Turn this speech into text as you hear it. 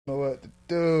Know what to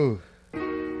do.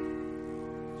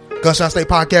 Gunshot State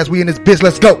Podcast, we in this bitch,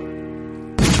 let's go.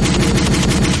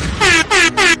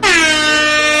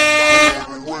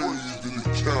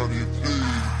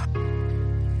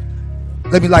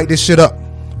 Let me light this shit up.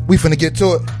 We finna get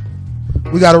to it.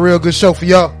 We got a real good show for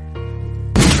y'all.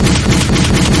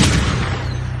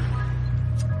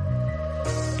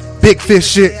 Big fish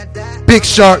shit, big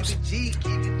sharks.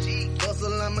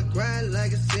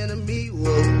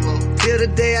 Till the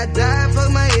day I die,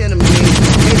 fuck my enemy.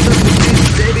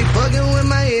 They be fucking with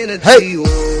my energy. Hey.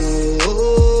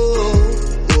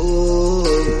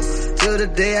 Till the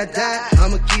day I die,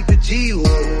 I'ma keep it G.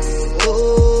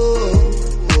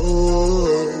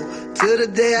 Till the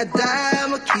day I die,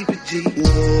 I'ma keep it G.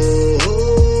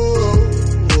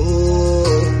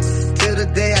 Till the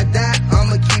day I die,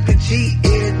 I'ma keep it G.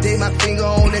 Every day my finger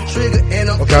on that trigger and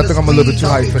I'm okay, I think I'm a little bit too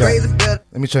hyped for that.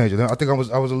 Let me change it. I think I was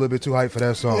a little bit too hyped for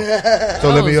that song.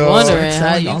 So let me wondering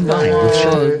how you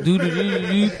do.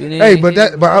 Hey, but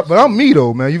I'm me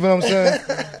though, man. You know what I'm saying?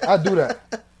 I do that.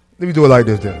 Let me do it like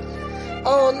this then.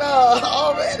 Oh no,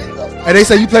 already. And they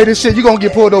say you play this shit, you gonna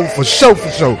get pulled over for sure.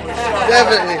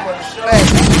 Definitely.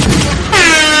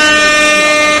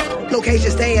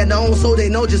 Location staying on so they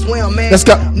know just where I'm at. Let's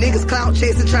go. Niggas clout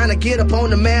chasing trying to get up on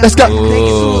the map. Let's go.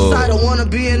 Niggas suicidal wanna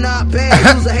be in our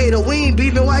bad. Use a hater, we ain't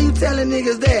beefing. Why you telling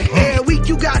niggas that? Every week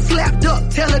you got slapped up.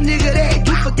 Tell a nigga that.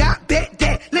 You forgot bet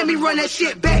that. Let me run that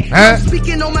shit back.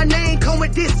 Speaking on my name, come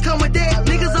with this, come with that.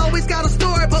 Niggas always got a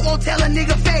story, but won't tell a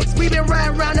nigga facts. We been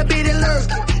riding around a bit and lurks.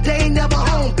 They ain't never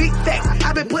home. Big facts.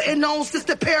 I been putting on since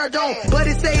the Paradome. But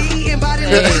it say eating by the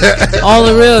niggas. All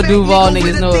the real Duval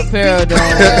niggas know what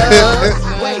Paradome.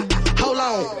 Wait, hold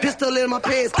on. Pistol in my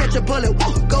pants, catch a bullet,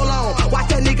 go long. Watch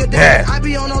that nigga dance. I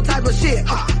be on all type of shit.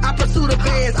 I pursue the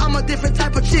bands. I'm a different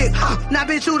type of chick. Now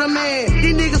bitch, who the man?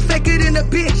 These niggas faker than a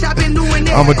bitch. I been doing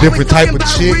that. I'm a different type of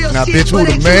chick. Now bitch, who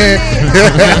the man?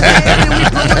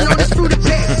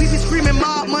 We be screaming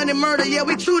mob, money, murder. Yeah,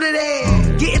 we true to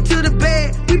that. Getting to the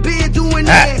bed, we been doing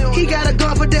that. He got a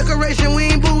gun for decoration, we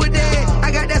ain't boo with that.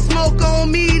 I got that smoke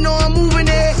on me, know I'm moving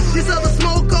that. This other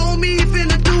smoke on me,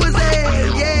 finna do his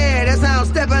ass. Yeah, that's how I'm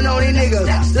stepping on these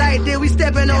niggas. Like that, we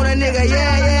stepping on a nigga.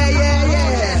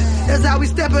 Yeah. That's how we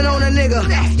stepping on a nigga.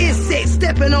 Insect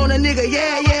stepping on a nigga.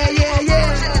 Yeah.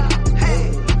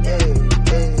 Hey.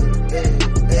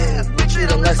 We treat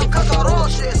them like some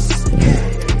cockroaches.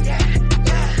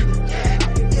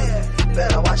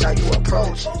 Better watch how you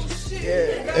approach.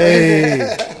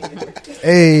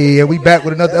 Hey, and we back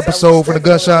with another episode for the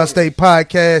Gunshot State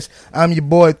Podcast. I'm your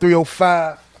boy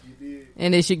 305.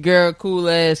 And it's your girl, cool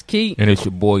ass Keith. And it's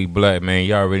your boy Black, man.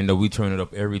 Y'all already know we turn it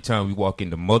up every time we walk in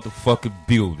the motherfucking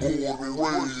building.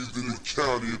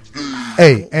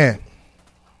 Hey, and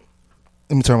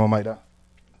let me turn my mic down.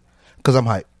 Because I'm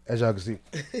hyped, as y'all can see.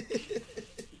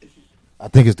 I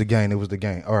think it's the game. It was the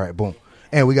game. All right, boom.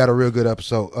 And we got a real good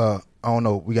episode. I don't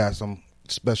know. We got some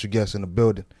special guests in the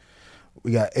building.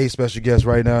 We got a special guest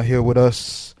right now here with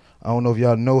us. I don't know if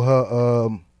y'all know her.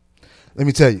 Let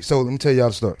me tell you. So let me tell y'all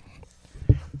the story.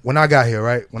 When I got here,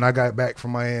 right? When I got back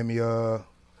from Miami, it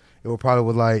was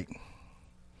probably like,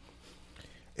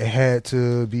 it had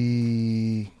to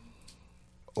be,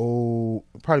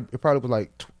 it probably was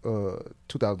like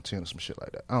 2010 or some shit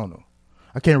like that. I don't know.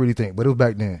 I can't really think, but it was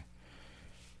back then.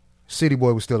 City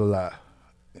Boy was still alive.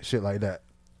 Shit like that.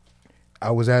 I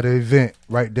was at an event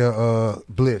right there,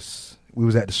 Bliss. We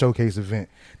was at the showcase event.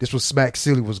 This was Smack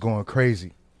Silly was going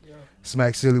crazy. Yeah.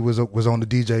 Smack Silly was on the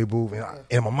DJ booth, and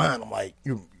in my mind, I'm like,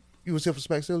 you was here for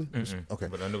Smack Silly? Okay,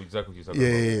 but I know exactly what you're talking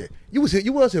about. Yeah. You was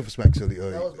here for Smack Silly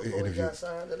interview. Got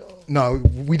signed at all? No,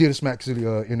 we did a Smack Silly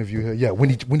interview here. Yeah, when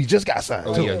he just got signed.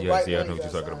 Oh too. yeah, I know what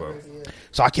you're talking about.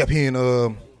 So I kept hearing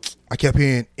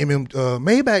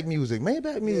Maybach music.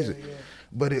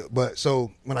 Yeah. But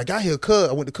so when I got here,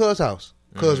 I went to Cuz house.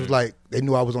 Cuz was like, they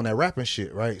knew I was on that rapping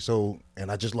shit, right? So,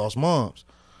 and I just lost moms.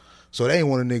 So they ain't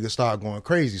want a nigga start going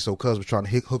crazy. So Cuz was trying to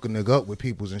hook a nigga up with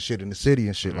peoples and shit in the city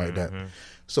and shit like that.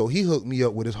 So he hooked me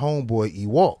up with his homeboy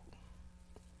Ewok.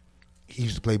 He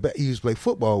used to play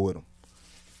football with him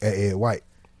at Ed White.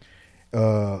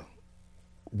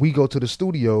 We go to the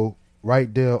studio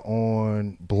right there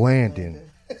on Blandon.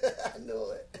 I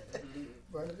know it.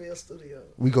 Burnaville Studio.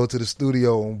 We go to the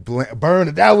studio on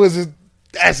Burner.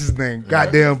 That's his name.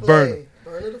 Goddamn Burner.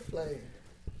 Burner the Flame.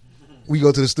 We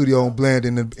go to the studio on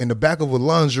Blandon in the back of a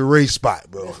lingerie spot,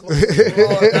 bro.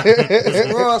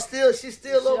 It's raw still. She's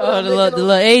still over the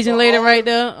little Asian lady right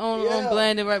there on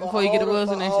Blandon right before you get to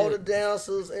Wilson and all shit. the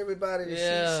dancers, everybody. She's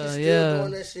still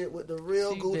doing that shit with the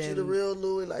real Gucci, the real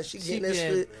Louis. Like she getting that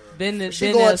shit.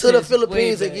 She going to the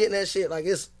Philippines and getting that shit. Like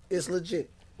it's legit.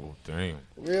 Oh, damn.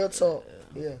 Real talk.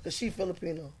 Yeah, because she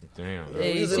Filipino. Damn.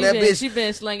 Hey, Using that bitch. she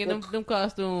been slinging them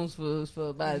costumes for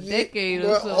about a Yeah, decade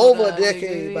bro, or so. over now, a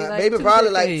decade. nigga. Maybe probably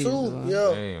like decades, 2. bro.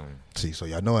 Yeah. Damn. See, so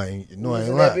y'all know I ain't Using right.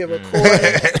 that bitch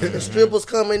recording. The strippers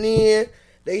coming in.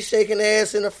 They shaking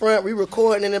ass in the front. We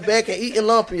recording in the back and eating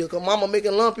lumpia. Cause mama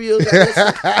making lumpia.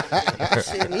 That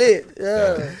shit lit.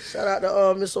 Yeah. Shout out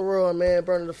to Miss Aurora, man.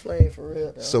 Burning the flame for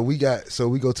real. Though. So we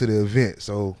go to the event.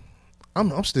 So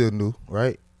I'm still new,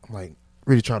 right? I'm like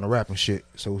really trying to rap and shit.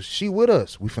 So she with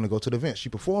us. We finna go to the event. She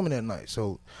performing that night.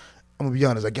 So I'm gonna be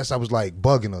honest. I guess I was like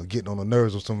bugging her, getting on her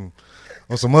nerves or some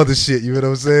other shit. You know what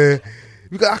I'm saying?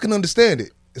 Because I can understand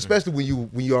it, especially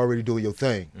when you already doing your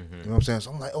thing. You know what I'm saying?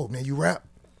 So I'm like, oh man, you rap?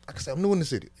 I said, I'm new in the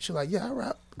city. She's like, yeah, I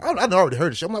rap. I already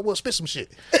heard the shit. I'm like, well, spit some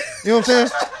shit. You know what I'm saying?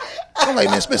 I'm like,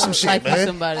 man, spit some shit, Like man.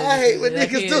 somebody I hate what like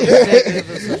niggas he do. executive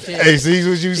or some shit. Hey, see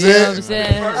what you You know what I'm said?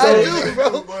 saying? I do,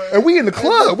 bro. And we in the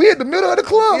club. We in the middle of the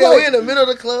club. Yeah, like, we in the middle of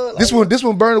the club. Like, this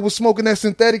one Burner was smoking that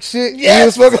synthetic shit.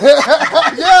 Yes. He was smoking.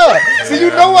 Yeah. See, you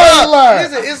know I ain't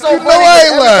lying. Listen, it's so You know funny. I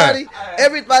 'Cause ain't lying.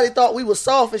 everybody thought we was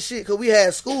soft and shit because we had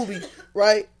Scooby,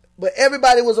 right? But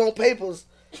everybody was on papers.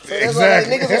 So that's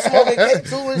Exactly. why like, niggas was smoking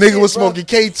K2 and shit. Nigga was bro. smoking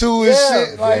K2 and Yeah,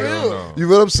 shit. like, Hell real. no. You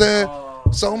know what I'm saying?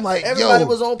 So I'm like, Everybody yo.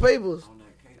 was on papers.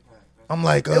 I'm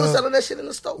like, They was selling that shit in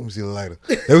the store. let me see the lighter.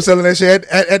 They were selling that shit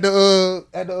at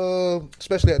the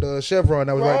especially at the Chevron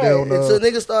that was right there on Until the.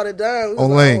 niggas started dying. We was on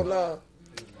like, Lane. oh, nah.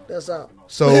 That's out.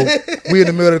 So we in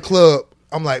the middle of the club.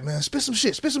 I'm like, man, spit some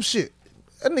shit.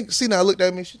 That nigga see now looked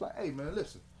at me. She's like, hey man,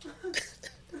 listen.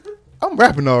 I'm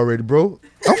rapping already, bro.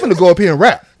 I'm finna go up here and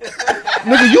rap.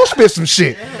 Nigga, you spit some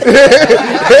shit.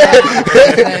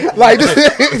 Like Hey,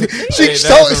 that's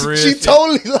some real she shit.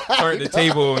 totally Turned the lied.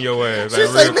 table on your ass.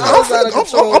 She's Like, like, real nigga,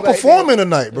 quick. I'm performing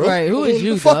tonight, bro. Right, who is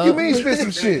you, The fuck dog? you mean spit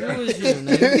some shit? Who is you,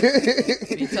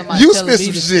 nigga? You talking about You telling spit me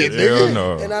some to shit, Hell nigga.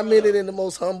 no. And I meant it in the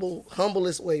most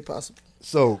humblest way possible.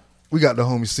 So we got the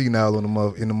homie C now in the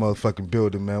motherfucking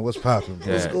building, man. What's popping,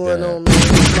 bro? What's Yeah, going yeah. on, man?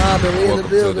 It's mobbing. We in the Welcome to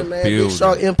building, the man. Big building.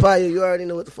 Shark Empire. You already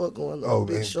know what the fuck going on. Oh,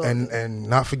 Big Shark. and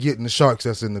not forgetting the sharks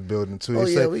that's in the building too. Oh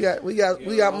They yeah, say-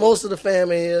 we got most of the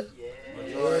family here.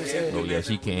 You know what I'm saying? Oh, yeah,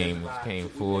 she came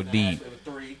full deep.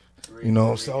 you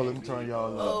know. So let me turn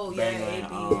y'all up. Oh,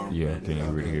 yeah, Yeah,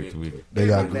 can't really hear tweeted. They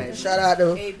got good. Shout out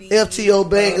to FTO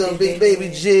Banger, Big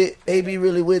Baby Jit. AB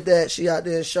really with that. She out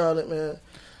there in Charlotte, man.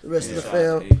 The rest of the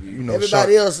fam. You know,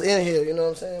 Everybody shark, else in here, you know what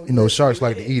I'm saying? you know, sharks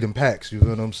like to eat in packs. You know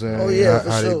what I'm saying? Oh, yeah, for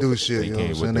how they sure. do shit. They You know what came I'm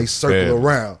with saying? the They circle fam.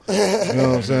 around. You know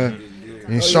what I'm saying?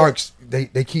 And sharks,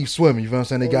 they keep swimming. You know what I'm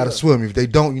saying? They gotta yeah. swim. If they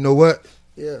don't, you know what?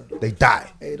 Yeah. They die.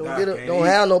 Hey, don't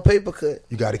have no paper cut.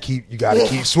 You gotta keep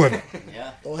swimming.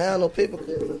 Don't have no paper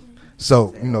cut.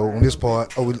 So you know, on this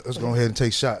part, let's go ahead and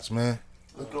take shots, man.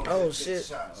 Oh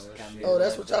shit. Oh,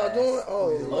 that's what y'all doing?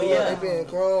 Oh yeah. They being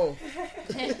grown.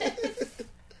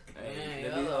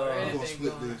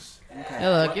 Hey,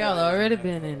 look, y'all already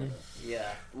been in it. Yeah.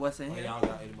 What's in here?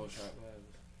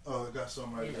 Oh, I got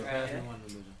some right there.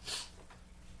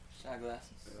 Shot glasses.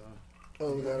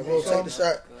 Oh, we gotta go take the shot.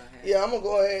 Go ahead. Yeah, I'm gonna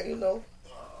go ahead, you know.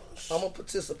 I'm gonna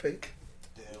participate.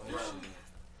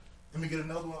 Let me get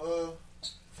another one,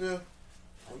 Phil.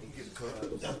 Oh, you can get the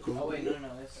cup. That's cool. Oh wait, no,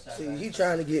 it's shot See, glasses. he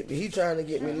trying to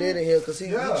get me lit in here because he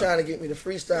trying to get me to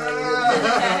freestyle in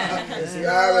here. And see,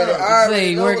 I already Say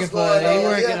he know working what's for going it. He on.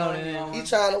 working Yeah. on it now. He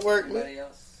trying to work me. Anybody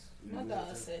else? My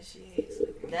dog said she hates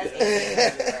it. That's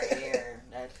 1800 right here.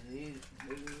 That's you.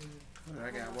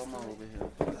 I got one more over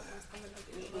here.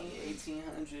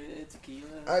 1800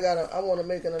 tequila. I want to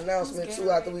make an announcement too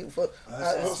after we.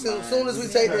 As soon as we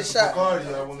take this shot,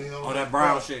 Oh, that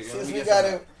brown shit. since we got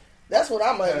it. That's what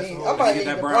I might need. I might Get need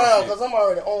that the brown brown shit. because I'm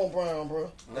already on brown, bro.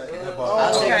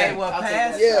 Okay, well,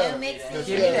 pass. Yeah. Give me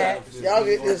that.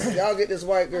 Y'all get this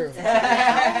white girl.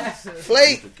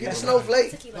 Flake, get the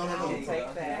snowflake. Take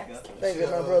that. Thank you,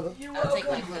 my brother. I'll take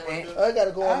like that. I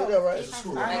gotta go under there, right?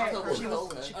 Like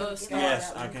Coca-Cola.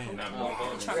 Yes, I can.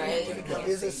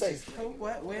 Is it safe?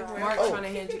 What? Where? Mark Oh. trying to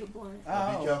hand you the blunt.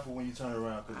 Oh. careful when you turn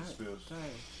around because it spills.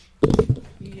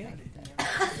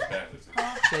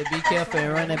 Say be careful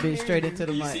and run that bitch straight into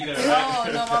the mic. Oh,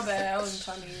 no, my bad. I wasn't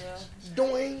trying to yell.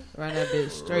 Doing. Run that bitch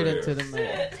straight into the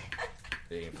mic.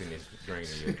 They ain't finished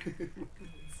draining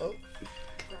yet.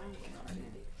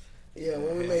 Yeah,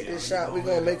 when we make this shot, we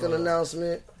gonna make an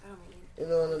announcement. You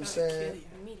know what I'm saying?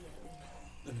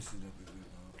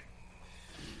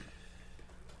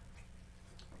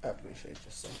 I appreciate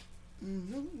you, son.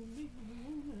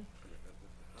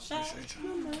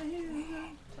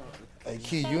 Hey,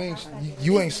 Key,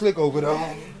 you ain't slick over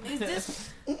there. Is this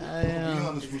I am.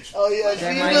 honest with you. Oh yeah, That she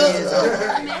mic look.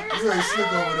 is You ain't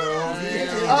slick over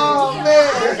there. Oh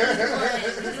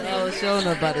man. sure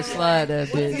enough about to slide that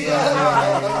bitch.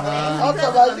 I'm talking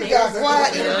about you got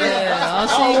quiet. Yeah, I'll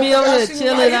see me over here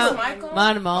chilling out,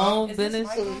 minding my own business.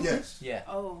 Yes. Yeah.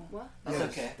 Oh, what? That's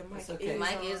okay. That's okay. The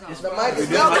mic is on. The mic is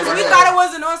No, because we thought it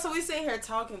wasn't on, so we sitting here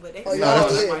talking, but they. Oh,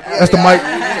 y'all lit. That's the mic.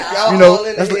 Y'all You know, all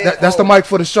in the that's the headphones. mic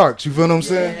for the sharks. You feel what I'm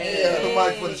saying? Yeah. The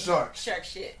mic for the sharks. Shark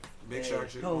shit. Big shark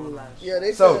shit. Yeah,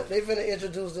 they So- finna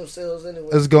introduce themselves anyway.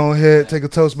 Let's go ahead, take a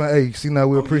toast, man. Hey, see now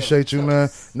we appreciate you, man.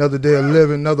 Another day of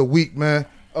living, another week, man.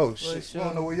 Oh shit, I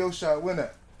don't know where your shot went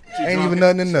at. Ain't even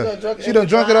nothing in there. She done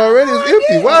drunk it already. It's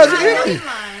empty. Why is it empty?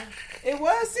 It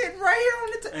was sitting right here on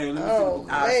the table. Hey, let me Oh,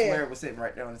 I man. swear it was sitting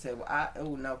right there on the table.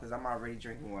 No, because I'm already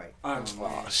drinking white. Oh,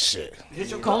 Shit. hit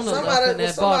your Kona Somebody- left in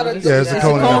that somebody- bottle. Yeah, it's a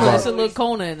Kona in that Kona. bottle. It's a little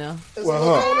Kona in there. Is Well, it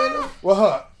huh? Kona in there? Well,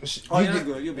 huh? Oh, You you're get,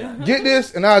 good. You'll be all right. get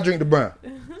this and I'll drink the brown.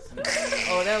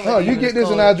 Oh, that Huh? You get this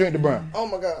and I'll drink the brown. Oh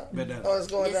my God. Bet that. Oh, it's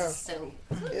going down.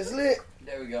 It's lit.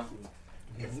 There we go.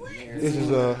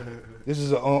 This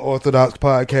is an unorthodox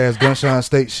podcast, Gunshine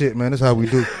State shit, man. That's how we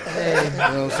do. You know what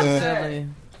I'm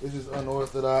saying? This is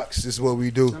unorthodox. This is what we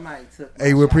do. Somebody took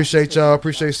Hey, we appreciate y'all.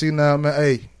 Appreciate seeing now, man.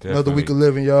 Hey, another week of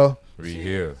living, y'all. We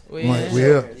here. We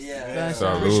here. Yeah.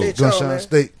 Salud. Appreciate y'all, Gunshine man.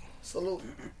 State. Salute.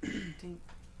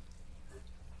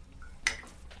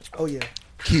 Oh yeah.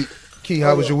 Key,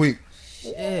 how was your week?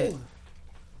 Yeah.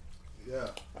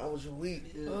 How was your week?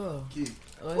 Oh, Key.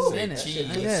 it's in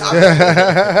it.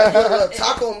 Yeah.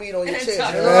 Taco meat on your chest. You know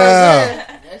what I'm Yeah.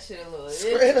 saying? That shit a little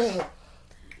Straight up.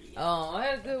 I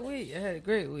had a good week. I had a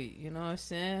great week. You know what I'm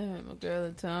saying? Had my girl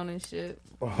in town and shit.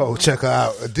 Oh, check her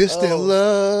out. A distant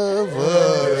lover.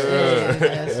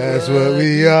 Yeah, That's what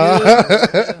we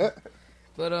are.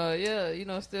 But yeah, you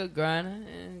know, still grinding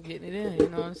and getting it in. You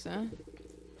know what I'm saying?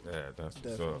 Yeah, that's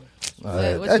what's up.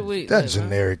 What's your week that like, man?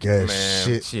 generic ass Man,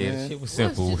 shit. shit man. was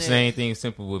simple. generic? Same thing,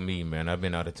 simple with me, man. I've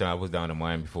been out of town. I was down in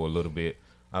Miami for a little bit.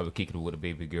 I was kicking it with a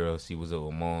baby girl. She was at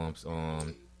her mom's.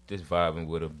 Just vibing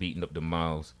with her, beating up the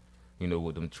miles. You know,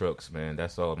 with them trucks, man.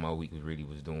 That's all my week really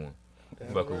was doing.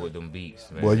 Fucking with them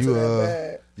beats, man. Well, you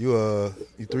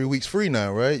bad. 3 weeks free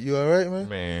now, right? You all right, man?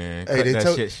 Man, Hey, cut they that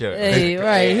told- shit shut. Hey,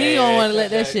 right. He don't want to let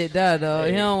that shit die, dog.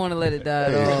 He don't want to let it die,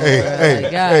 dog. hey, Like,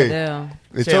 hey. goddamn.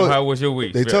 They Tell told, how was your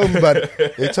week? they man? told me about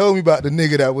they told me about the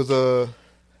nigga that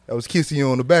was kissing you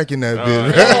on the back in that Oh,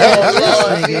 bitch.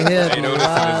 This nigga here You be know, listen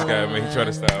to this guy, wildin', man. He trying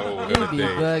to start over He the other be day.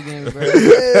 bugging,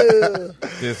 bro.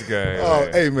 This guy. Oh,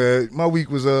 man. hey man, my week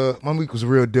was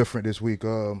real different this week.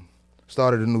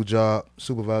 Started a new job,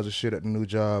 supervisor shit at the new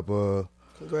job.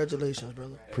 Congratulations,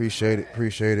 brother. Appreciate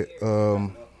it.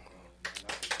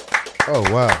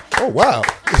 Oh wow,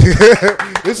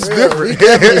 this is different.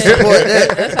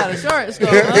 That's how the shorts go,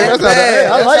 huh? That's how hey,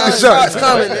 I like the Shots shot.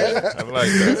 coming, man. I like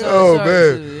that. Oh Shorts,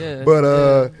 man, too, yeah. but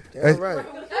Damn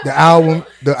right.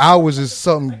 the hours is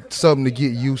something to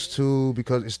get used to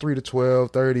because it's 3 to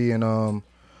 12:30 and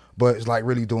but it's like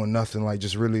really doing nothing, like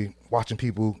just really watching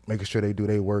people, making sure they do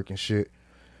their work and shit.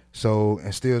 So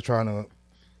and still trying to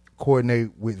coordinate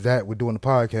with that with doing the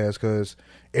podcast because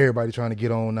everybody trying to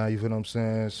get on now. You feel what I'm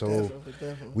saying? So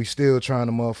Definitely. we still trying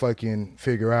to motherfucking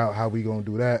figure out how we gonna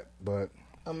do that, but.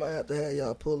 I might have to have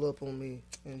y'all pull up on me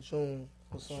in June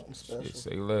for something Shit, special.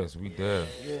 say less. We there.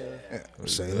 Yeah.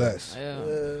 Say less.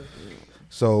 Yeah.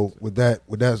 So with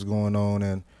that's going on,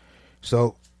 and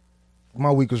so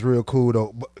my week was real cool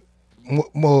though. But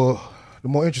the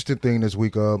more interesting thing this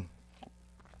week, them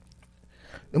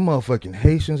motherfucking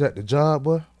Haitians at the job,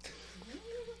 boy.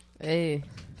 Hey.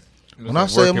 When I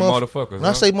say motherfuckers, when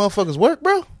I say motherfuckers work,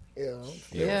 bro, Yeah.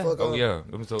 Yeah. Fuck oh off. yeah,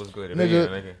 them toes good. Nigga.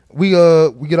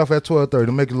 Nigga. we get off at 12:30.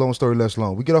 To make a long story less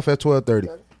long, we get off at 12:30.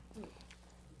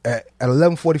 At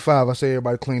 11:45, I say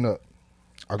everybody clean up.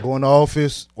 I go in the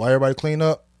office while everybody clean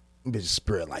up. Bitches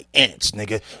spread like ants,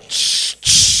 nigga.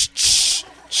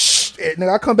 And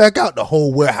nigga, I come back out, the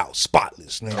whole warehouse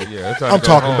spotless, nigga. Yeah, that's how to I'm go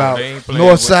talking home. about They ain't playing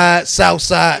north with- side, south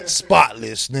side,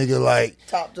 spotless, nigga. Like,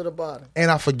 Top to the bottom.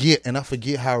 and I forget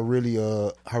how really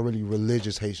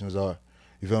religious Haitians are.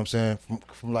 You feel what I'm saying?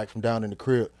 From down in the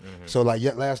crib. Mm-hmm. So like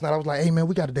last night I was like, hey man,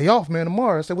 we got a day off, man,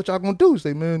 tomorrow. I said, what y'all gonna do? I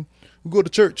say, man, we go to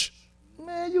church.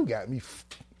 Man, you got me.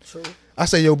 True. I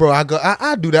say, yo, bro, I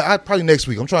do that. I probably next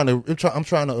week. I'm trying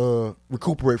to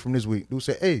recuperate from this week. Dude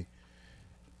say, hey,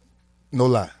 no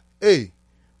lie. Hey,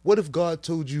 what if God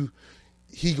told you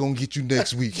he gonna get you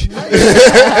next week?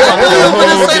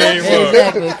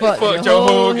 Exactly. Fuck your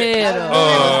whole head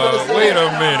up. Wait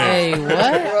a minute. Hey, what?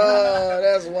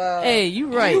 That's wild. Hey, you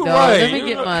right, You dog. right. Let me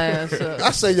get my ass up.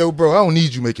 I say, yo, bro, I don't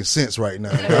need you making sense right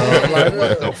now, dog. Like,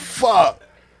 what the fuck?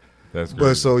 That's But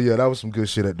great. so yeah, that was some good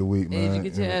shit at the week, Hey, did you man.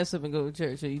 get your ass up and go to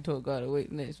church, or you told God to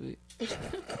wait next week?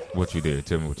 What you did?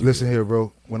 Tell me what you Listen did. here,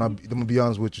 bro. I'm gonna be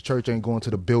honest with you. Church ain't going to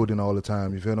the building all the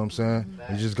time. You feel what I'm saying?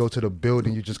 You just go to the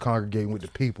building. You just congregating with the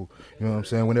people. You know what I'm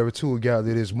saying? Whenever two are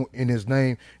gathered, it is in His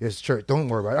name. It's church. Don't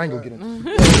worry about it. I ain't gonna get into it.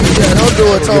 Yeah, don't do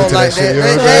it to them like that. shit, you know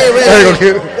They what I'm ain't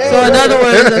saying? ready. So in other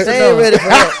words, that's They a ain't no. ready for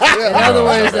that. In other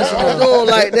words, that's a Don't no. do them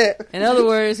like that. In other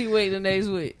words, he waited the next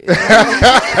week.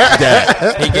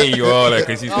 Dad, he gave you all that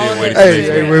because he still waiting.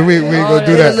 Hey, we ain't gonna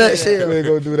do In a that. nutshell. We ain't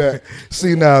gonna do that.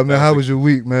 See now, man. How was your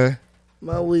week, man?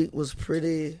 My week was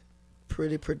pretty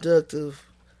productive.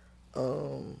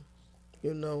 You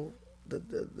know,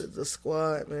 the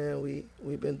squad, man,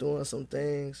 we've been doing some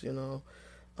things, you know.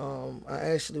 I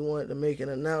actually wanted to make an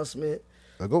announcement.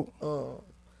 Let's go.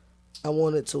 I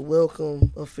wanted to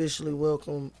officially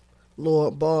welcome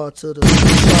Lord Barr to the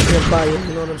Sharp Empire, you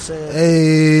know what I'm saying?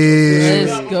 Hey.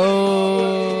 Let's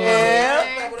go.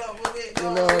 You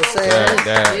know what I'm saying?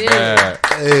 Dad.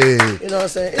 Hey. You know what I'm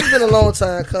saying? It's been a long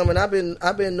time coming. I've been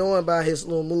knowing about his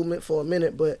little movement for a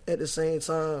minute, but at the same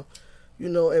time, you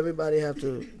know, everybody have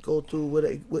to go through what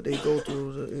they go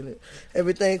through. And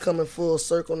everything coming full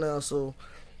circle now. So,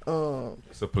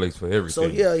 It's a place for everything. so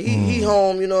yeah, he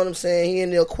home. You know what I'm saying? He in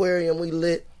the aquarium. We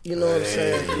lit. You know what I'm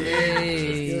saying?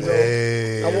 You know,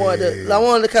 Hey. I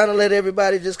wanted to kind of let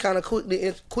everybody just kind of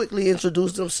quickly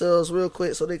introduce themselves real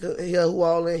quick so they can hear who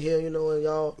all in here. You know, and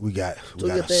y'all. We got Do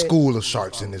your a thing. school of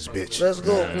sharks in this bitch. Let's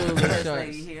go. First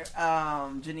lady here,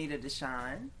 Janita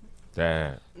Deshawn.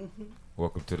 Dad,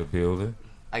 welcome to the building.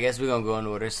 I guess we're gonna go in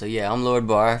order. So yeah, I'm Lord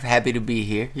Barr. Happy to be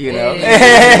here. You know.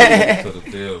 Welcome to the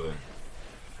building.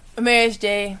 Marriage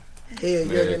Day. Yeah,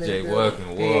 Mary J,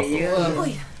 welcome.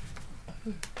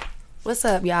 What's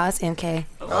up, y'all? It's MK.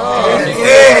 Oh,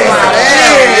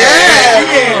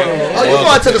 you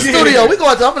going to the studio? We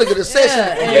going to? I'm gonna get a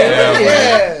session.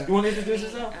 Yeah. You want to introduce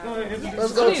yourself? Go ahead. Let's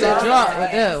We go need to to drop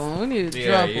with that one. We need to Yeah,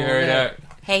 drop you on heard that?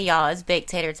 Hey, y'all. It's Baked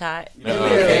Tater Tot.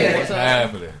 Okay, what's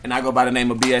happening? And I go by the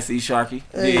name of BSE Sharky.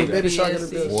 Hey, baby shark in the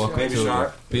building. Welcome Baby to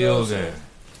Shark. the building.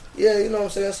 Yeah, you know what I'm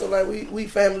saying. So like we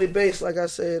family based, like I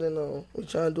said, and we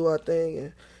trying to do our thing.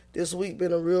 And this week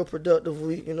been a real productive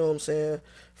week. You know what I'm saying.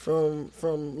 From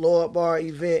Lord Barr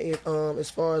event, as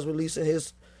far as releasing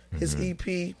his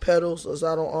EP Pedals, is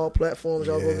out on all platforms.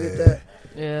 Y'all go get that.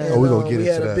 Yeah. And, Oh, we gonna get we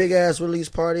into had a that. big ass release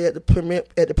party at the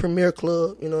Premier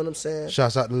Club. You know what I'm saying.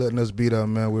 Shouts out to letting us be there,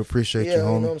 man. We appreciate Yeah, you, you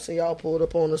know what homie. I'm saying. Y'all pulled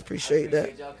up on us. Appreciate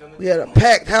that. We had a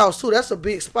packed house too. That's a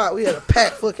big spot. We had a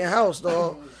packed fucking house,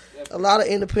 dog. A lot of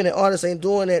independent artists ain't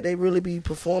doing that. They really be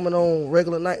performing on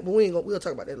regular night. But we'll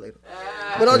talk about that later.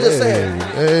 But I'm just saying.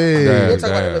 Hey. We'll talk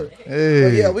about that later. Hey.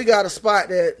 But yeah, we got a spot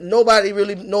that nobody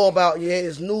really know about yet.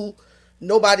 It's new.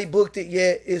 Nobody booked it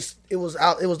yet. It was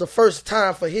out. It was the first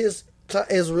time for his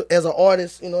as an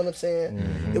artist. You know what I'm saying?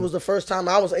 Mm-hmm. It was the first time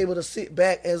I was able to sit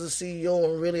back as a CEO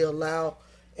and really allow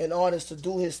an artist to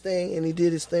do his thing, and he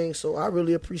did his thing. So I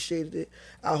really appreciated it.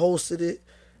 I hosted it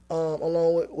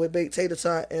along with Baked Tater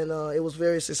Tot, and it was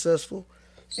very successful.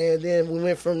 And then we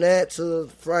went from that to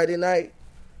Friday night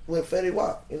with Fetty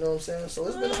Wap. You know what I'm saying? So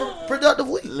it's been a productive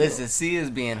week. Listen, C is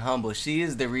being humble. She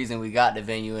is the reason we got the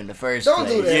venue in the first Don't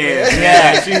place. do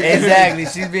that. Yeah, man. exactly.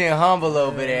 She's being humble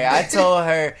over there. I told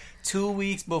her 2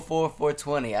 weeks before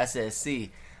 420, I said,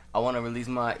 C, I want to release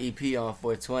my EP on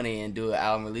 420 and do an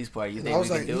album release party. You think I was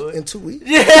we like, can do in it? 2 weeks?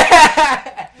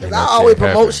 Yeah. Because I always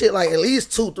promote shit like at least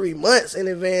 2-3 months in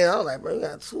advance. I was like, bro, you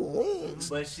got 2 weeks.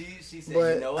 But she said,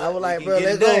 But you know what? I was We like, can bro, get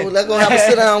let's it done. go have a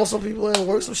sit down with some people and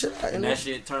work some shit out. You And know? that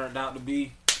shit turned out to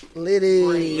be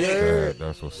Liddy. Dad,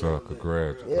 that's what's up.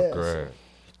 Congrats. Yes. Congrats.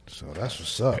 So that's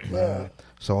what's up, man.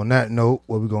 So on that note,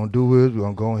 what we're gonna do is we're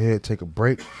gonna go ahead, take a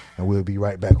break, and we'll be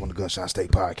right back on the Gunshot State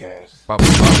Podcast.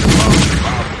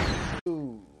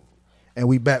 And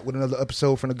we back with another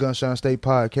episode from the Gunshot State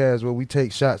Podcast, where we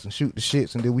take shots and shoot the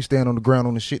shits, and then we stand on the ground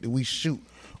on the shit that we shoot.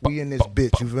 We in this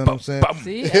bitch, you feel what I'm saying?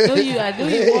 See, I knew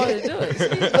you wanted to do it. See?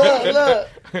 Look.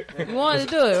 You wanted to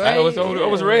do it, right? I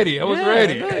was ready. I was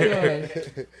ready. I know you was.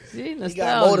 See, He got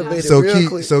nostalgia. motivated So real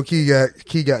quick.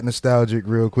 Key got nostalgic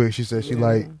real quick. She said she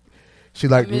like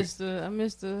I missed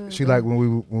the. she like when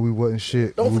we wasn't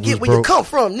shit. Don't when we forget was where you broke. come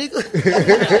from, nigga.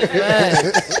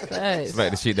 Facts. It's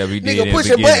like the shit that we did Nigga in the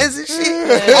pushing beginning. buttons and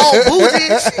shit. All bougie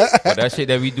and shit. But that shit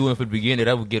that we doing for the beginning,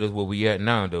 that would get us where we at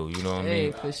now, though. You know what I Hey,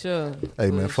 mean? for sure.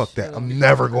 Hey man, For fuck that. sure. I'm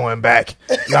never going back.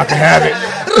 Y'all can have it.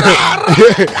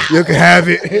 You can have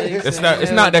it. It's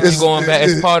not that you're going back.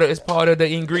 It's part of the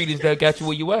ingredients that got you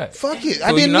where you at. Fuck it. So I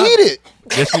you didn't not- need it.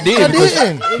 Yes, you did. I because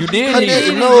didn't. You did I need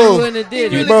didn't it. know. You wouldn't have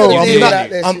did it. Bro, I'm did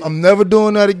I'm never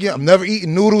doing that again. I'm never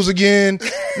eating noodles again.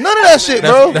 None of that shit,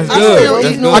 bro. That's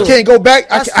good. I can't go back.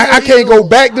 I can't go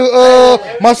back to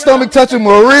my stomach touching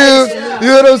my ribs. You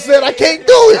know what I'm saying? I can't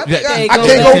do it. I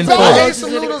can't go back. I ate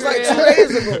some noodles like 2 days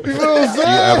ago. You know what I'm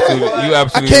saying? You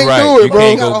absolutely I can't right. do it, You bro.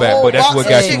 can't go back, but that's what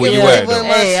got you where you at. Though.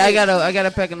 Hey, I got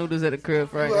a pack of noodles at the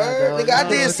crib right now. Nigga, I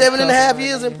did 7.5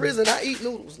 years in prison. I eat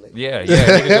noodles, nigga. Yeah,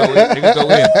 nigga go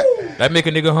in. That make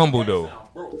a nigga humble though.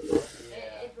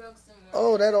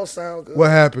 Oh, that don't sound good.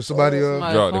 What happened? Somebody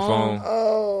dropped the phone.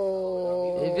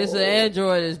 Oh. If it's an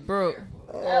Android, it's broke.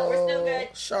 We're still good.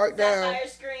 Shark down.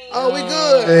 Oh, we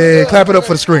good. Hey, clap it up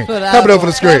for the screen. Clap it up for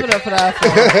the screen. Clap it up for the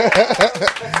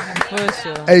iPhone. For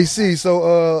sure. AC,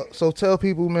 so tell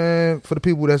people, man, for the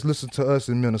people that's listening to us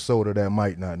in Minnesota that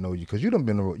might not know you, because you done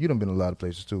been a lot of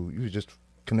places too. You was just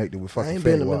connected with fucking. I ain't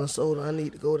been to Fetty Wap. Minnesota. I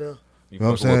need to go there. You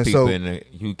know what I'm saying? People So in the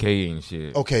UK and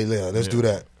shit. Okay, let's do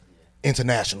that.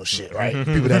 International shit, right?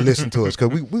 People that listen to us,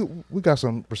 because we got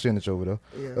some percentage over there.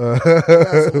 Yeah.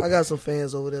 I got some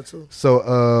fans over there too.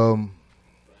 So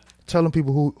telling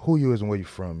people who you is and where you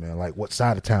from, man. Like what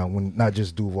side of town, when not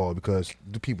just Duval, because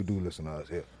the people do listen to us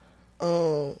here.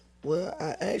 Well,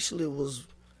 I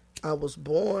was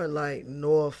born like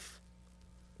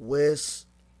northwest,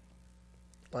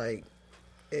 like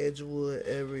Edgewood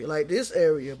area, like this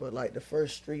area, but like the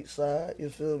First Street side. You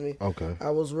feel me? Okay. I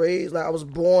was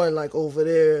born like over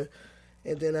there,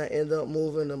 and then I ended up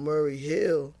moving to Murray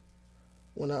Hill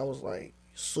when I was like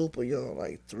super young,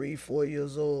 like 3-4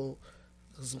 years old.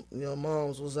 Cause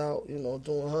moms was out,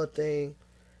 doing her thing,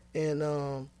 and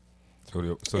So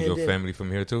your family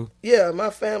from here too? Yeah, my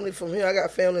family from here. I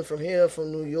got family from here,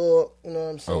 from New York. You know what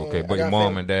I'm saying? Okay, but your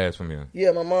mom and dad's from here.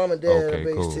 Yeah, my mom and dad are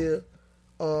based cool. here.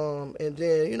 And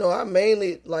then, I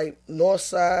mainly like North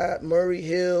Side, Murray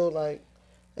Hill, like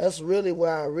that's really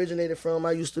where I originated from.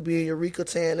 I used to be in Eureka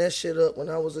tearing that shit up when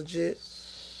I was a jit.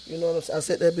 You know what I'm saying? I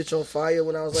set that bitch on fire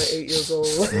when I was like 8 years old.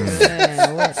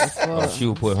 Man, what the fuck? She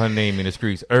would put her name in the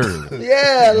streets early.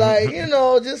 Yeah, like,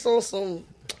 just on some,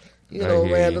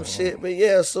 random shit. But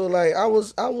yeah, so like I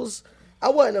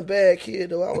wasn't a bad kid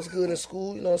though. I was good in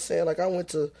school, you know what I'm saying? Like I went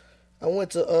to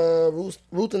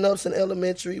Ruth and Upson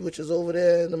Elementary, which is over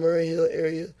there in the Murray Hill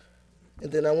area.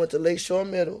 And then I went to Lakeshore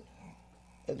Middle.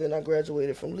 And then I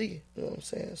graduated from Lee. You know what I'm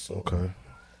saying? So okay.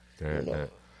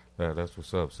 That's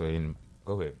what's up. So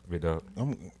go ahead, big dog.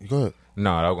 Go ahead.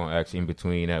 No, I was gonna ask you in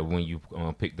between that when you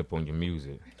picked up on your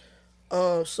music.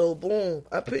 So boom,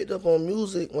 I picked up on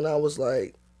music when I was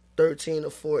like 13 or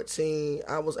 14.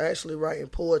 I was actually writing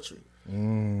poetry.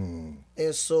 And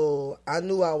so I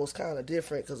knew I was kind of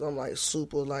different because I'm like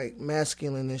super like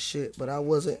masculine and shit, but I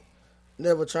wasn't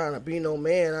never trying to be no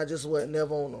man. I just wasn't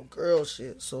never on no girl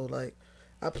shit. So like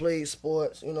I played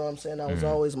sports, you know what I'm saying? I was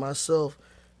always myself.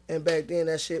 And back then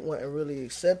that shit wasn't really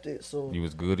accepted. So you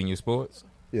was good in your sports?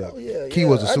 Yeah. Oh, yeah, Key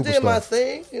was a superstar. I did my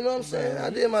thing, you know what I'm saying? I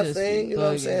did my thing, you know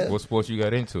what I'm saying? What sports you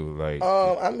got into? Like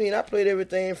I played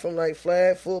everything from like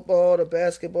flag football to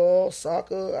basketball,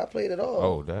 soccer. I played it all.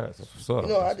 Oh, that's what's up.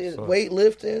 I did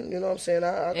weightlifting, you know what I'm saying?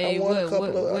 I won a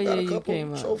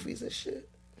couple trophies and shit.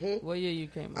 What year you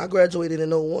came out? I graduated in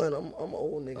 01. I'm an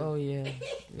old nigga. Oh, yeah.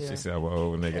 She said I'm an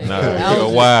old nigga. Nah, you're a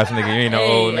wise nigga. You ain't no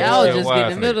old nigga. I was just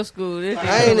getting to middle school.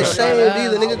 I ain't ashamed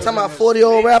either. Nigga talking about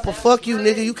 40-year-old rapper. Fuck you,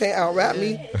 nigga. You can't out-rap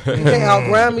me. You can't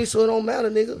out-grind me, so it don't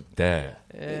matter, nigga. Dad.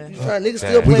 Yeah. Nigga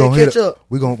still playing catch up.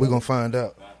 We gonna find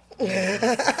out.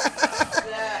 Nigga,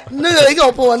 he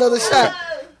gonna pull another shot.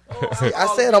 See, I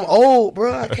said I'm old,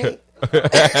 bro. I can't.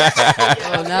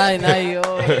 Now you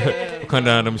old. Come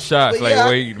down them shots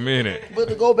wait a minute. But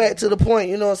to go back to the point,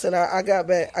 you know what I'm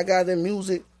saying? I got in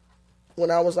music when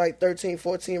I was like 13,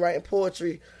 14, writing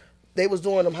poetry. They was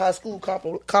doing them high school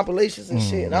compilations and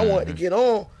shit, and I wanted to get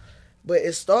on. But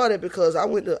it started because I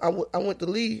went to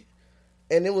Lee,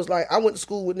 and it was like I went to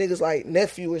school with niggas like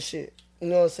Nephew and shit. You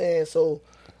know what I'm saying? So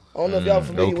I don't know if y'all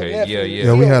familiar with Nephew.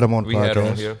 Yeah, we had him on the podcast. Had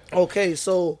him here. Okay,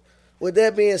 so with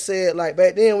that being said, like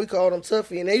back then we called them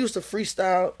Tuffy, and they used to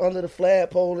freestyle under the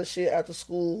flagpole and shit after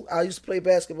school. I used to play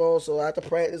basketball, so after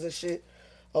practice and shit,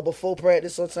 or before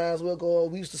practice, sometimes we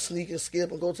used to sneak and skip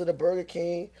and go to the Burger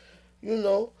King,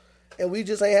 and we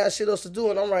just ain't had shit else to do,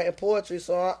 and I'm writing poetry,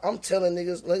 so I'm telling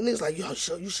niggas like, yo,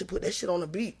 you should put that shit on the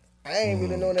beat. I ain't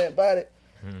really know that about it,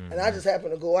 and I just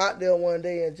happened to go out there one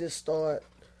day and just start.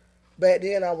 Back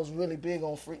then, I was really big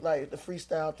on the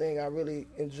freestyle thing. I really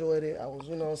enjoyed it. I was,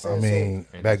 you know what I'm saying?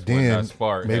 I mean, back then,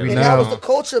 maybe and now. that was the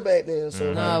culture back then.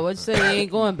 So what you say? You ain't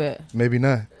going back. Maybe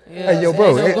not. Yeah, hey, yo,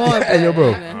 bro. Hey, yo,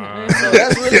 bro. So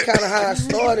that's really kind of how I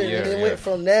started, and then went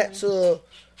from that to,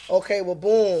 okay, well,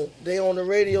 boom, they on the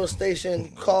radio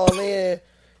station, call in,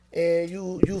 and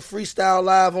you freestyle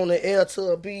live on the air to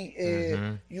a beat,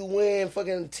 and you win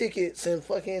fucking tickets and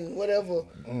fucking whatever.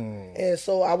 And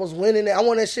so I was winning it. I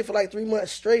won that shit for like 3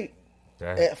 months straight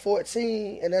at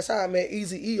 14, and that's how I met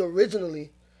Eazy-E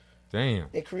originally. Damn.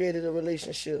 And created a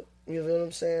relationship. You know what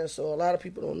I'm saying? So a lot of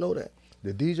people don't know that.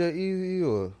 The DJ Eazy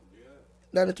or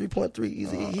 93.3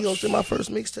 Eazy-E. He hosted my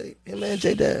first mixtape. Him and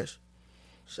J Dash.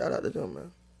 Shout out to them,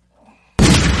 man.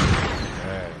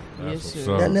 Yes,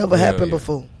 sir. That never happened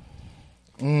before.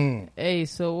 Hey,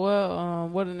 so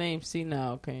what the name C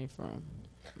Now came from?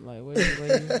 Like, where you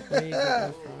get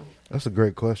that from? That's a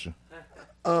great question.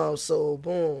 So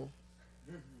boom.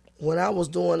 When I was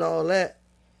doing all that,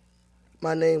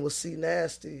 my name was C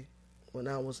Nasty when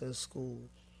I was in school.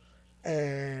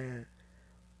 And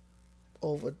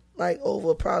over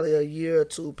probably a year or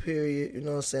two period, you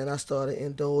know what I'm saying, I started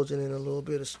indulging in a little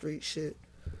bit of street shit.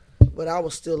 But I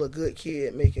was still a good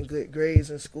kid, making good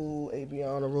grades in school, AB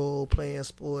on the road, playing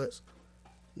sports,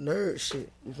 nerd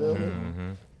shit. You feel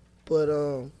me? But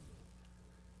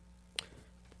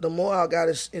the more I got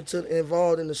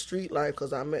involved in the street life,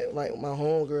 because I met like my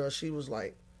homegirl, she was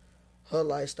like, her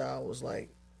lifestyle was like,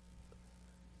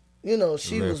 you know,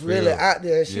 she was really out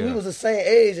there. We was the same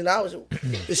age, and I was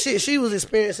the shit she was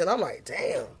experiencing. I'm like,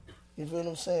 damn, you feel what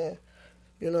I'm saying?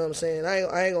 You know what I'm saying?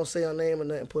 I ain't gonna say her name or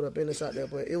nothing, put her business out there,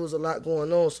 but it was a lot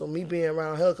going on. So me being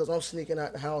around her, because I'm sneaking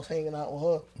out the house, hanging out with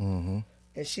her,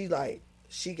 and she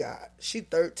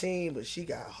 13, but she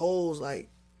got hoes like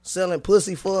selling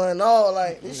pussy for her and all,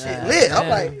 like this shit lit. I'm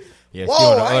like, yeah, whoa, she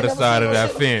on the I ain't other never side seen of no that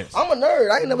shit fence. I'm a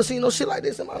nerd. I ain't never seen no shit like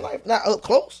this in my life, not up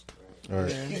close.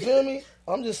 Right. You feel me?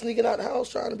 I'm just sneaking out the house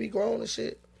trying to be grown and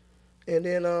shit. And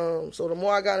then, so the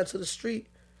more I got into the street,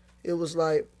 it was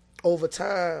like over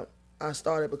time I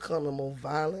started becoming more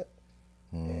violent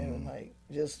and like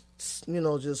just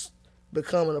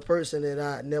becoming a person that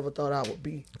I never thought I would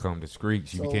be. Come the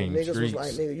streets, you So became niggas streets. was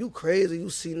like, nigga, you crazy, you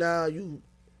see now, you.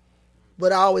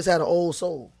 But I always had an old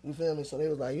soul, you feel me? So they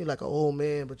was like, you like an old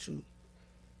man, but you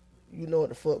know what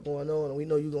the fuck going on, and we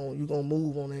know you gonna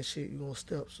move on that shit, you gonna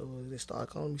step. So they started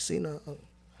calling me C Now.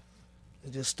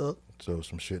 It just stuck. So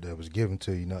some shit that was given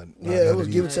to you, not It was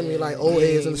given to me like old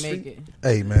heads in the street.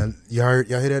 Hey man, y'all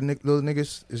hear that, little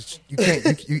niggas?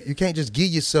 You can't just give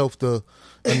yourself a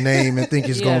name and think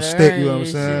it's gonna stick. You know what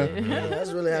I'm saying? Yeah,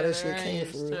 that's really how that shit came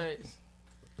from.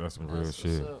 That's some real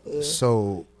shit. Yeah.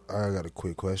 So I got a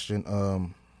quick question.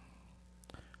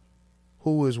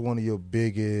 Who is one of your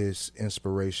biggest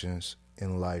inspirations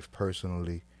in life,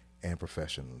 personally and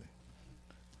professionally?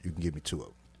 You can give me two of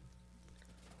them.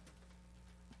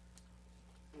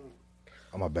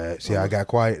 Oh, my bad. See, I got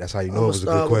quiet. That's how you know it was a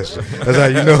good question. That's how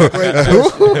you know.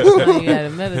 You gotta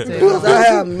meditate. Because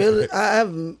I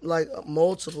have like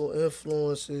multiple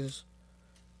influences.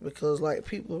 Because like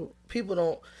people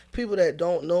that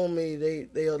don't know me,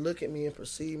 they'll look at me and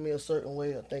perceive me a certain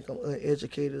way, or think I'm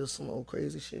uneducated or some old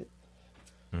crazy shit.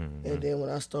 And then when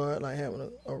I start like having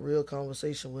a real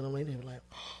conversation with them, they be like,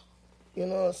 you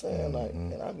know what I'm saying? Like,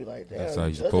 and I be like, damn, that's how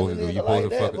you judging supposed a to do. nigga You like supposed to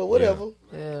that, fuck it. but whatever.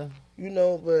 Yeah. You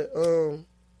know, but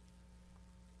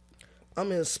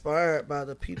I'm inspired by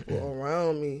the people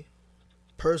around me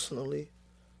personally.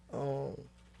 A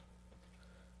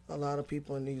lot of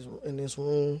people in this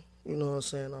room, you know what I'm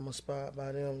saying, I'm inspired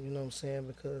by them, you know what I'm saying,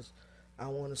 because I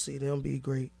want to see them be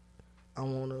great. I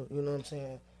want to, you know what I'm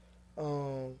saying.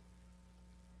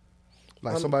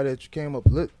 Like somebody that you came up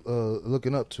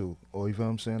looking up to, or you feel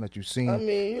what I'm saying, that you seen,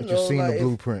 you seen like the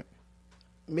blueprint.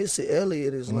 Missy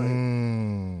Elliott is like,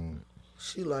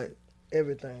 she like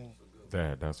everything.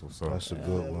 That's what's up. That's a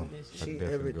good one. She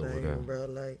everything, bro.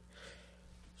 Like,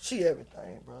 she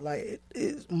everything, bro. Like,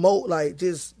 it's like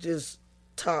just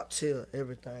top tier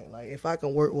everything. Like, if I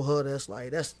can work with her,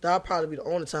 that'll probably be the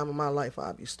only time in my life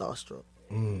I'll be starstruck.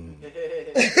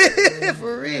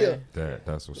 For real.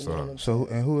 That's what's up. So,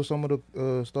 and who are some of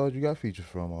the stars you got features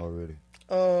from already?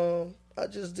 I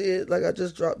just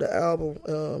dropped the album.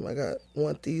 I got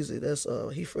One Theezy. That's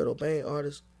he Fredo Bang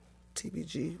artist,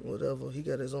 TBG, whatever. He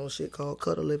got his own shit called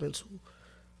Cutter Living too.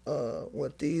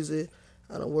 One Theezy.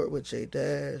 I done worked with J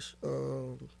Dash.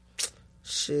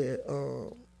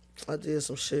 I did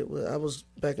some shit with. I was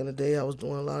back in the day. I was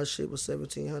doing a lot of shit with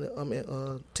 1700.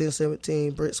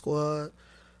 1017 Brick Squad.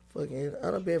 Fucking,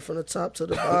 I done been from the top to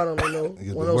the bottom. You know,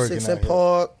 106 in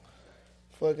Park.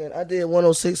 Fucking, I did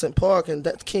 106 in Park and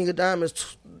that King of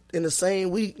Diamonds in the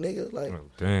same week, nigga. Like,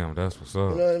 damn, that's what's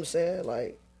up. You know what I'm saying?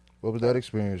 Like, what was that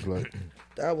experience like?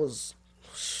 That was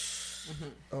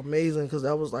amazing because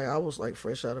I was like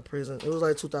fresh out of prison. It was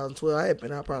like 2012. I had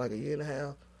been out probably like a year and a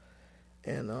half,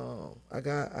 And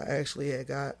I actually had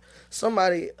got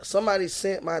somebody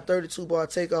sent my 32 bar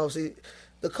takeoff. See,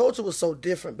 the culture was so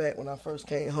different back when I first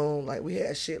came home. Like, we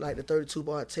had shit like the 32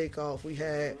 bar takeoff. We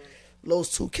had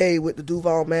Los 2K with the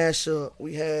Duval mashup.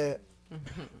 We had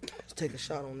let's take a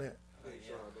shot on that.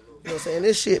 You know what I'm saying?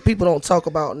 This shit people don't talk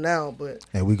about now, but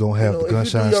and we gonna have the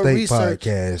Gunshine State research,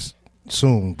 podcast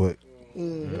soon, but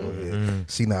mm-hmm.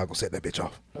 see, now I'm gonna set that bitch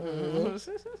off.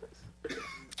 Mm-hmm.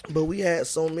 But we had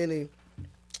so many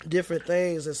different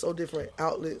things and so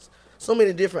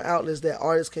many different outlets that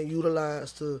artists can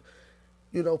utilize to,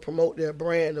 you know, promote their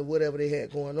brand or whatever they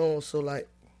had going on. So like,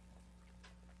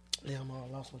 damn, I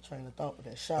lost my train of thought with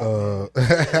that shot.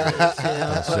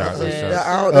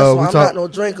 I'm not no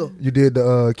drinker. You did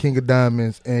the King of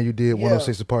Diamonds and you did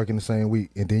 106 Park in the same week,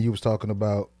 and then you was talking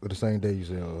about the same day. You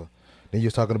said then you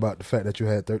was talking about the fact that you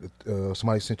had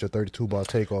somebody sent your 32 bar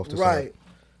takeoff to right.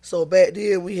 So back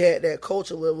then we had that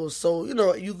culture where it was so, you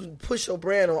know, you could push your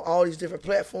brand on all these different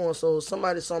platforms. So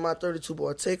somebody saw my 32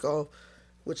 bar takeoff,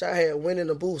 which I had went in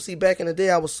the booth. See, back in the day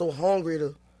I was so hungry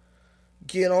to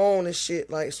get on and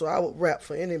shit, like, so I would rap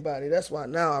for anybody. That's why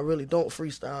now I really don't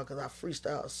freestyle, because I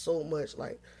freestyle so much.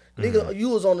 Like, nigga, you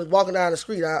was walking down the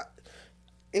street,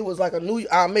 it was like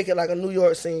I'll make it like a New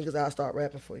York scene, because I'll start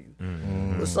rapping for you.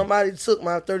 But somebody took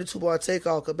my 32 bar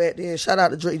takeoff, because back then, shout out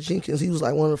to Drake Jenkins, he was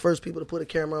like one of the first people to put a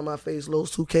camera on my face,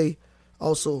 Los 2K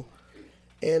also.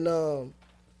 And,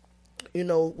 you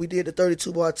know, we did the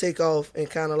 32 bar takeoff and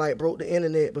kind of like broke the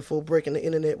internet before breaking the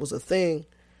internet was a thing.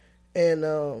 And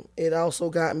it also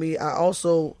got me, a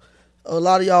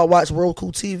lot of y'all watch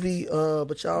Roku TV,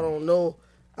 but y'all don't know,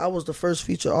 I was the first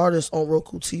featured artist on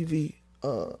Roku TV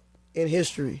in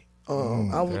history.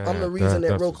 I'm the reason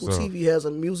that Roku TV has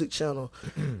a music channel.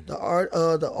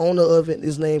 The owner of it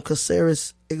is named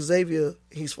Caceres Xavier.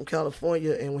 He's from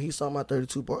California, and when he saw my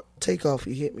 32 bar takeoff,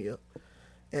 he hit me up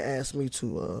and asked me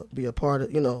to be a part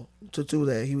of, you know, to do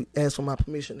that. He asked for my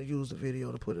permission to use the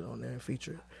video to put it on there and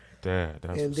feature it.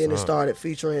 And then it started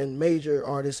featuring major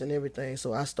artists and everything.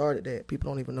 So I started that.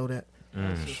 People don't even know that.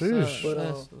 That's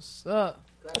what's up.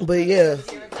 But yeah.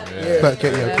 Clap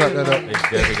that up. They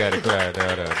definitely got to clap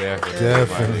that up.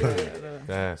 Definitely.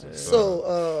 That's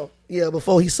so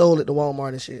before he sold it to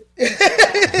Walmart and shit.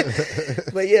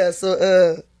 But yeah,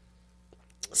 so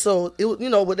it, you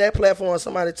know, with that platform,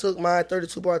 somebody took my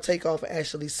 32 bar takeoff and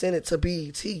actually sent it to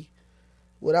BET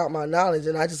without my knowledge,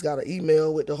 and I just got an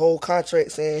email with the whole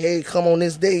contract saying, hey, come on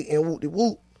this date, and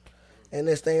whoop-de-whoop. And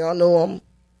next thing I know, I'm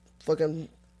fucking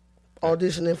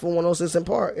auditioning for 106 in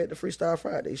Park at the Freestyle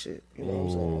Friday shit. You know what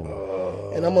I'm saying?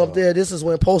 And I'm up there. This is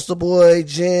when Poster Boy,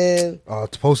 Jen.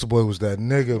 Poster Boy was that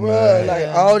nigga, bruh, man. Like,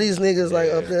 all these niggas, like,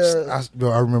 up there.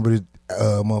 I remember this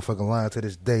motherfucking line to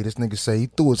this day. This nigga say he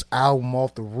threw his album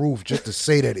off the roof just to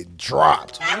say that it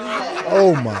dropped.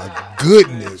 Oh, my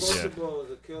goodness.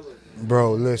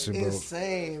 Bro, listen, bro.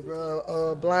 Insane,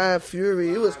 bro. Blind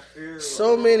Fury. It was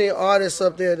so many artists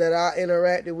up there that I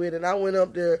interacted with, and I went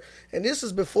up there, and this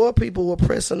is before people were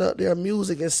pressing up their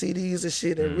music and CDs and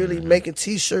shit, and really making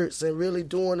T-shirts and really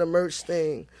doing the merch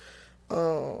thing.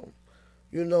 You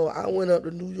know, I went up to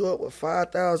New York with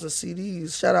 5,000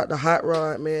 CDs. Shout out to Hot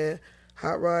Rod, man.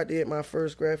 Hot Rod did my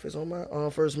first graphics on my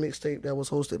first mixtape that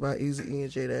was hosted by Eazy-E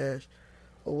and J Dash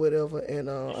or whatever, and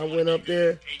I went up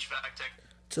there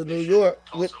to New York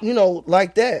with, you know,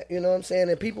 like that, you know what I'm saying?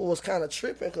 And people was kind of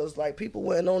tripping because, like, people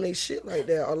wasn't on their shit like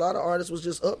that. A lot of artists was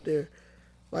just up there,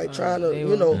 like, trying to,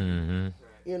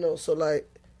 you know, so, like,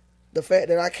 the fact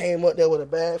that I came up there with a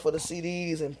bag for the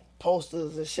CDs and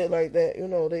posters and shit like that, you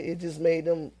know, it just made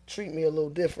them treat me a little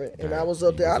different. And I was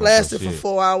up there. I lasted for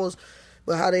 4 hours,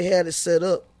 but how they had it set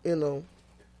up, you know,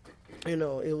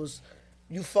 it was,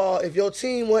 you fall, if your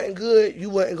team wasn't good, you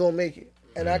wasn't going to make it.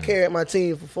 And I carried my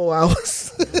team for 4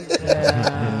 hours.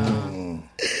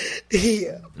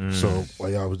 Yeah. So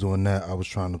while y'all was doing that, I was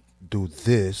trying to do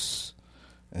this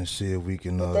and see if we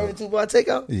can. 32 bar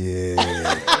takeout?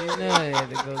 Yeah. You know I had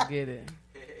to go get it.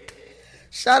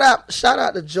 Shout out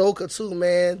to Joker too,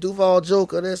 man. Duval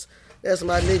Joker. That's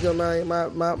my nigga, man.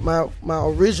 My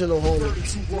original homie.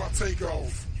 32 bar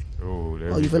takeoff. Oh,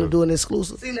 you finna do an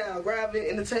exclusive? See now, Gravity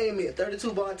Entertainment,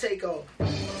 32 bar takeoff.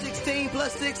 16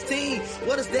 plus 16,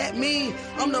 what does that mean?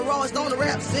 I'm the rawest on the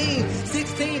rap scene.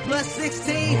 16 plus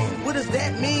 16, what does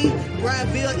that mean?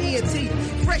 Granville ENT,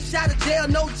 fresh out of jail,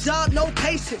 no job, no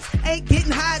patience. Ain't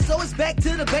getting high, so it's back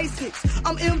to the basics.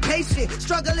 I'm impatient,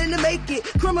 struggling to make it.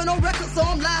 Criminal record, so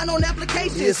I'm lying on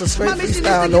applications. Yeah, it's a straight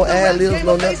freestyle, no ad-libs,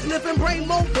 no nothing. Sniffing brain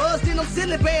more buzz than I'm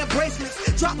ceiling band bracelets.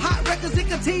 Drop hot records and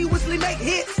continuously make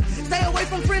hits. Stay away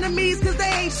from frenemies, cause they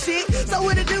ain't shit. So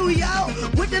what it do, y'all?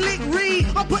 With the lick read,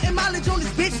 I'm putting mileage on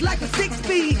this bitch like a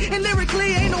 6-speed. And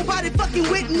lyrically, ain't nobody fucking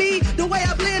with me. The way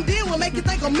I blend in will make you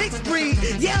think I'm mixed breed.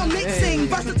 Yeah, I'm mixing,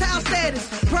 versatile status.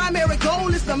 Primary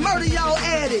goal is to murder y'all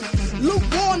addict.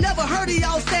 Lukewarm, never heard of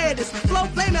y'all status. Flow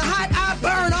flaming hot, I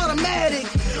burn automatic.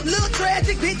 Little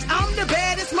tragic, bitch, I'm the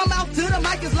baddest. My mouth to the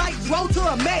mic is like throw to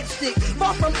a matchstick.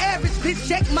 Far from average, bitch,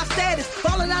 check my status.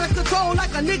 Falling out of control like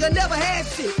a nigga never had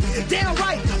shit. Damn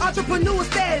right, entrepreneur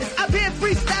status. I've been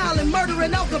freestyling,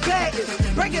 murdering out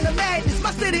combatants. Breaking the madness,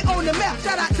 my city on the map.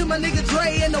 Shout out to my nigga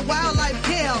Dre and the wildlife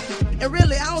camp. And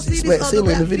really, I don't see these other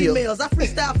rap females. I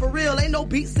freestyle for real, ain't no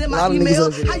beats in my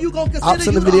email. How you gon'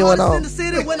 consider you the hardest in the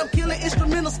city when I'm killing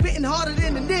instrumental, spitting harder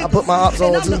than the niggas? I put my ops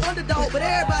on and I'm too. the underdog, but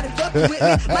everybody fucking with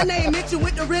me. My name mentioned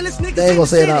with the realest niggas. They ain't gonna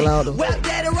say it out loud though. Well,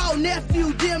 daddy, raw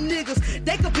nephew, them niggas.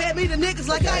 They compare me to niggas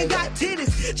like I ain't got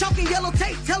titties. Chalking yellow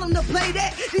tape, tell them to play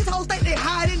that. These hoes think they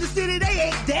hide in the city, they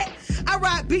ain't that. I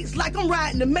ride beats like I'm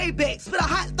riding the Maybach. Spit a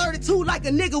hot 32 like a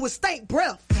nigga with stank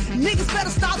breath. Niggas better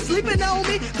stop sleeping on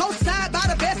me. Co-signed by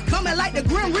the best, coming like the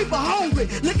Grim Reaper hungry.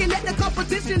 Looking at the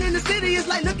competition in the city is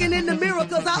like looking in the mirror,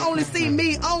 cause I only see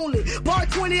me only. Bar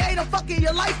 28, I'm fucking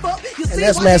your life up. You And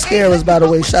that's Mascaras, by the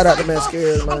way. Shout out to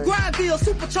Mascaras, I'm man. Grindville,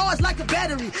 supercharged like a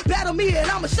battery. Battle me and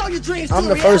I'ma show you dreams. I'm to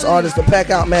the first reality. artist to pack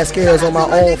out Mascaras on my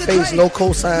own face, no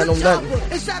cosign, no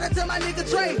nothing. And shout out to my nigga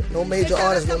Trey. No major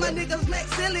artist, Shout no out to my niggas Max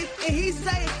Silly, and he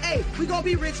say, hey, we gonna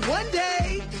be rich one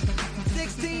day.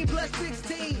 16 plus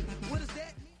 16. What is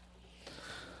that?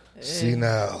 See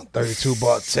now, 32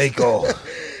 bar takeoff.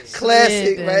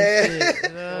 Classic, Yeah, man. that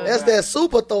shit, no. That's that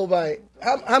super throwback.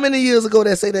 How many years ago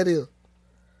that say that is?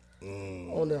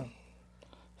 Oh no.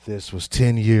 This was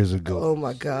 10 years ago. Oh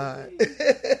my God.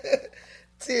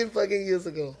 10 fucking years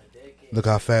ago. Look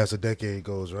how fast a decade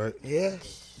goes, right? Yeah.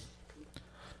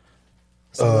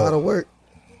 It's a lot of work.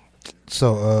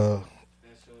 So,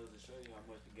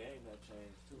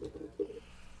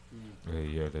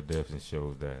 Yeah, that definitely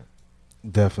shows that.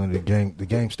 definitely the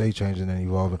game stay changing and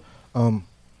evolving. I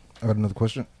got another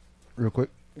question, real quick.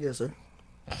 Yes, sir.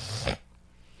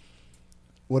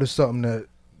 What is something that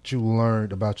you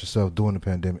learned about yourself during the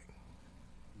pandemic?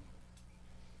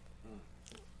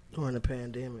 During the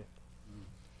pandemic.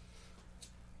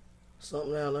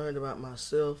 Something that I learned about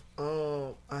myself.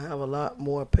 I have a lot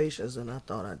more patience than I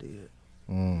thought I did.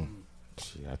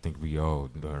 Shit, I think we all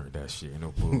learned that shit.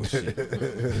 No bullshit.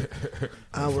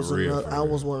 I was For real, for I real.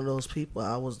 was one of those people.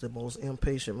 I was the most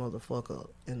impatient motherfucker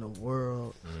in the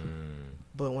world.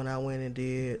 But when I went and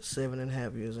did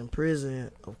 7.5 years in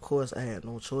prison, of course I had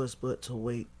no choice but to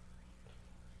wait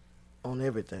on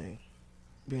everything,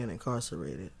 being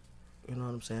incarcerated. You know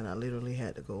what I'm saying? I literally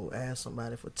had to go ask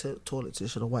somebody for toilet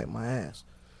tissue to wipe my ass.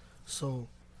 So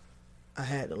I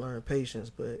had to learn patience.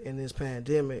 But in this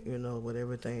pandemic, you know, with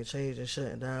everything changing,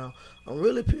 shutting down, I'm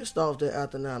really pissed off that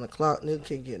after 9 o'clock, nigga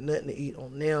can't get nothing to eat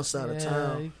on their side of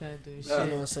town. You can't do You shit. know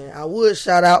what I'm saying? I would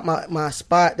shout out my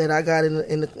spot that I got in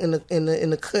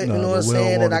the cut. No, you know what I'm but we don't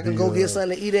saying? That wanna I can be, go get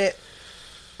something to eat at.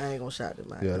 I ain't gonna shout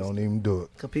them out. Yeah, don't even do it.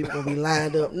 Cause people gonna be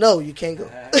lined up. No, you can't go.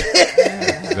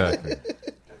 Exactly.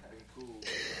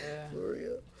 For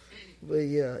real. But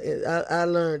yeah, I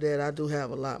learned that I do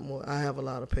have a lot more. I have a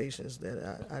lot of patience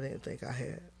that I didn't think I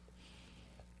had.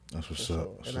 That's what's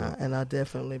So, up. and I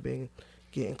definitely been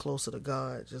getting closer to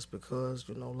God just because,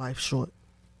 you know, life's short.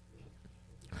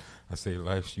 I say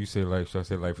life. You say life. So I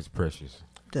say life is precious.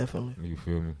 Definitely. You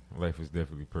feel me? Life is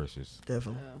definitely precious.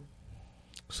 Definitely.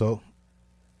 So,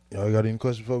 y'all got any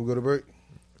questions before we go to break?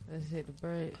 Let's hit the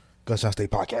break. Gunshot State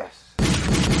Podcast.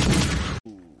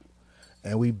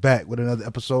 And we back with another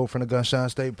episode from the Gunshot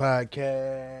State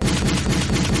Podcast.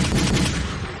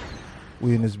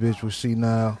 We in this bitch with C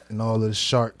now and all of the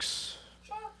sharks.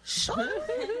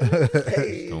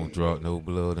 Don't drop no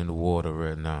blood in the water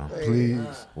right now.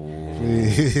 Please. Oh,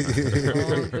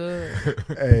 good.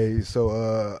 Hey,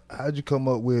 so how'd you come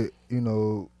up with, you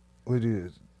know, what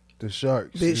is the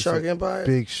sharks? Big It's Shark a Empire?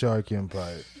 Big Shark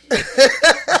Empire.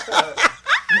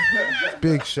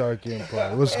 Big Shark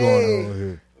Empire. What's going on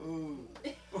here?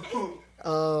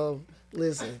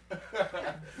 Listen.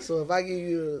 So if I give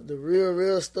you the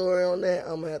real story on that,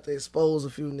 I'm gonna have to expose a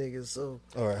few niggas. So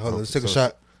All right, hold on. Let's take a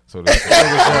shot. So Oh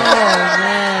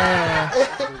man,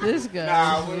 this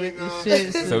guy with the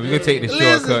shit. So we gonna take the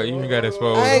shortcut. You ain't gotta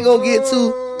expose. I ain't gonna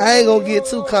get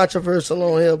too controversial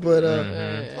on here, but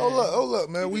Hold up,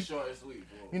 man. We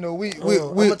I'm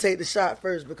gonna take the shot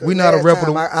first because we not a last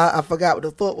reputable- time I forgot what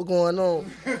the fuck was going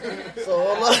on.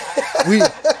 So hold on.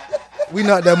 we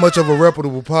not that much of a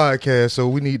reputable podcast, so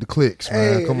we need the clicks,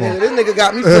 man. Hey, Come nigga, on. this nigga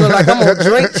got me feeling like I'm on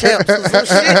Drink Champs or some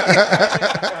shit.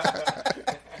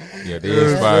 Yeah,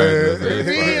 they inspired us. They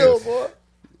inspired Real, us. boy.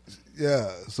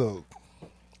 Yeah, so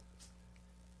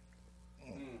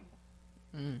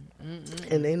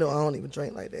And they know I don't even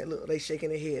drink like that. Look, they shaking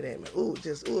their head at me. Ooh,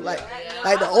 just like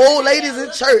the old ladies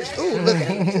in church. Ooh, look at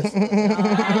them,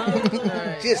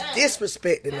 just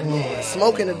disrespecting them.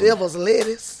 Smoking the devil's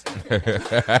lettuce.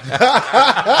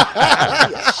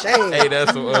 Shame. Hey,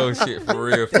 that's some old shit for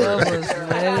real. Devil's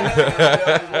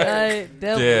lettuce.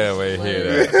 Yeah, wait,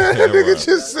 hear that. nigga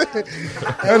just said that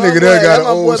nigga there That got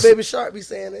my an boy old Baby Shark be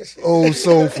saying that shit. old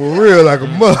soul for real, like a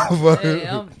motherfucker. Hey,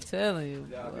 I'm telling you,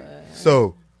 boy.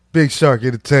 So, Big Shark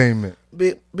Entertainment,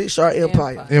 Big Shark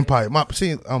Empire. Empire.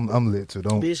 See, I'm lit too.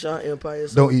 Big Shark Empire.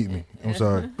 So Don't eat me. I'm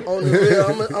sorry. on the real,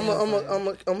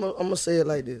 I'm gonna say it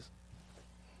like this.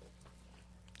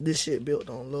 This shit built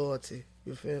on loyalty.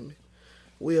 You feel me?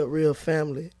 We a real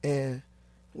family, and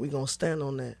we gonna stand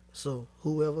on that. So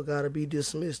whoever gotta be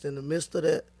dismissed in the midst of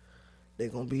that, they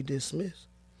gonna be dismissed.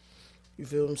 You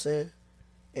feel what I'm saying?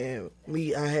 And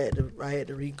me, I had to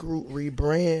regroup,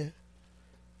 rebrand.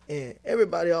 And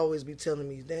everybody always be telling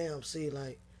me, damn, see,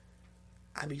 like,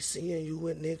 I be seeing you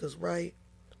with niggas, right?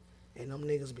 And them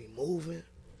niggas be moving.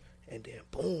 And then,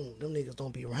 boom, them niggas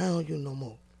don't be around you no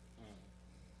more.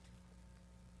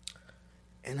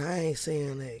 And I ain't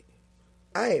saying, like,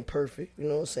 I ain't perfect, you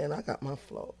know what I'm saying? I got my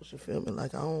flaws, you feel me?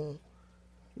 Like, I don't,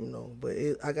 you know, but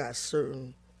I got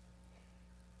certain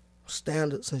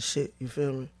standards and shit, you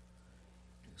feel me?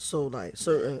 So, like,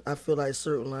 I feel like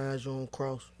certain lines you don't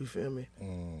cross, you feel me?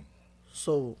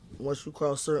 So, once you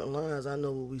cross certain lines, I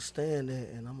know where we stand at,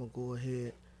 and I'm going to go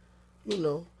ahead. You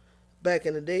know, back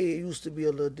in the day, it used to be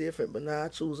a little different, but now I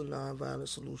choose a nonviolent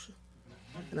solution.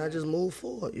 And I just move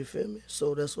forward, you feel me?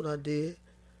 So, that's what I did.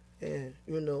 And,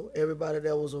 you know, everybody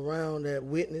that was around that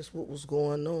witnessed what was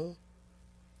going on,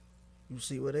 you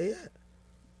see where they at.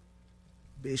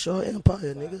 Big Shark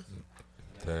Empire, nigga.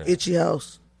 Damn. Itchy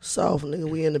House. South, nigga,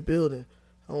 we in the building.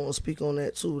 I want to speak on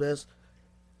that too. That's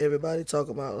everybody talk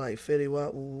about like Fetty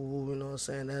Wap, you know what I'm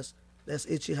saying? That's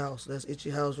Itchy House. That's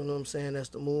Itchy House, you know what I'm saying? That's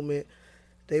the movement.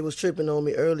 They was tripping on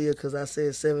me earlier because I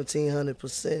said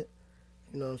 1,700%.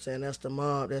 You know what I'm saying? That's the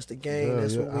mob. That's the gang.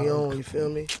 That's what we on. You feel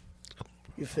me?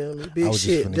 You feel me? Big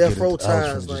shit. Death Row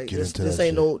ties. Like this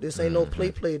ain't no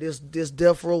play. This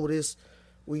Death Row. This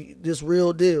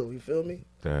real deal. You feel me?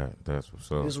 That's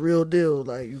what's up. It's real deal.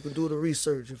 Like, you can do the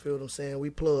research. You feel what I'm saying?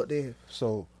 We plugged in.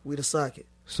 So We the socket.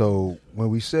 So when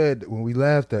we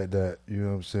laughed at that, you know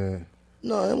what I'm saying?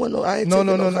 No, it wasn't I ain't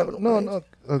No,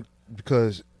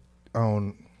 because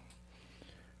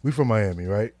we from Miami,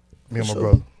 right? Me and my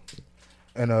brother,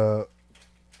 and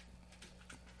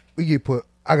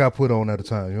I got put on at the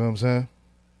time. You know what I'm saying?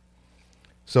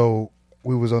 So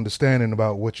we was understanding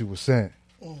about what you were saying.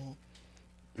 Mm-hmm.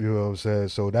 You know what I'm saying?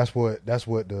 So that's what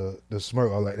the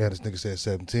smirk. I like that. This nigga said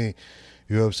 17.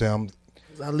 You know what I'm saying?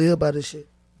 I live by this shit.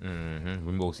 Mm-hmm.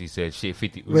 We mostly said shit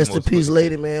 50. Rest in peace,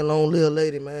 lady, man. Long live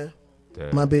lady, man.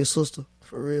 Damn. My big sister,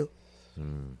 for real.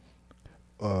 Mm.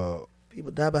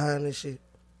 People die behind this shit.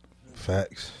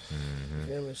 Facts. You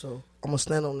feel me? So I'm gonna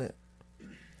stand on that.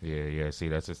 Yeah. See,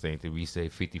 that's the same thing. We say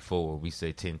 54. We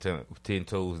say 10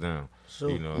 toes down. So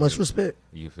you know, much respect.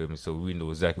 You feel me? So we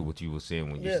know exactly what you were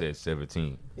saying when you said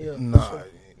 17. Yeah. Nah,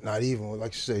 not even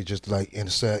like you say. Just like in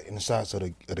the sides of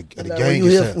the Like gang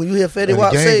itself. when you hear Fetty Of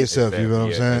Wap the gang say, itself, you know what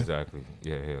I'm saying? Exactly.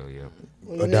 Yeah, hell yeah.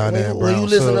 when you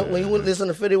listen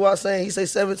to Fetty Wap saying he say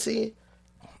 17.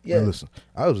 Yeah. Man, listen,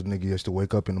 I was a nigga used to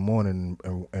wake up in the morning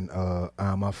and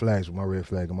iron my flags with my red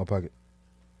flag in my pocket.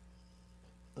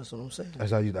 That's what I'm saying.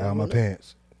 That's how you iron my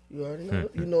pants. You already know.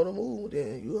 You know the move.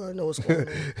 Then you already know what's going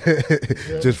on.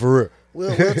 Just for real.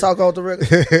 We'll talk off the record.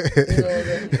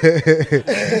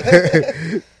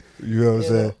 You know what I'm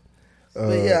saying?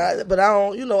 But I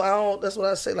don't. That's what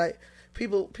I say. Like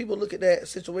people look at that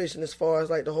situation as far as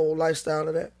like the whole lifestyle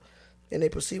of that, and they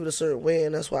perceive it a certain way,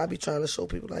 and that's why I be trying to show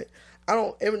people like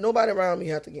nobody around me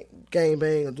have to get gang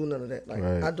bang or do none of that. Like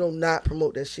I do not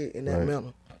promote that shit in that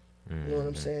manner. You know what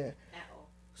I'm saying?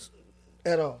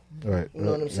 At all. Right. You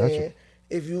know what I'm saying?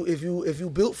 If you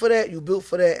built for that, you built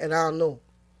for that, and I'll know.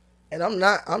 And I'm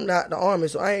not the army,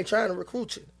 so I ain't trying to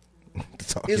recruit you.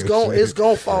 It's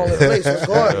gonna fall in place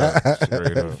regardless. You feel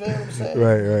what I'm saying?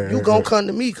 Right. You gonna come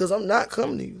to me because I'm not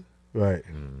coming to you. Right.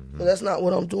 But that's not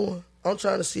what I'm doing. I'm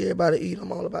trying to see everybody eat.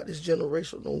 I'm all about this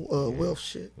generational wealth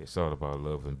shit. It's all about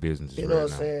love and business. You know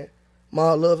what I'm saying?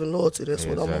 My love and loyalty. That's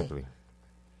what I'm on. Exactly.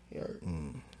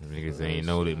 Niggas ain't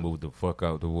know they moved the fuck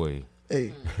out the way.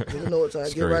 Hey, nigga know what time.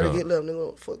 Get right or get left. Nigga know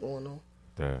what the fuck going on.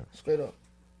 Straight up.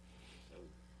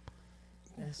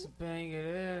 That's a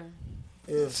banger there.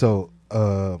 Yeah. So,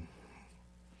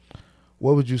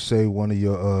 What would you say one of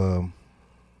your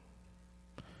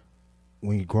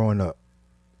when you're growing up?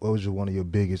 What was one of your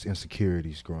biggest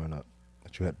insecurities growing up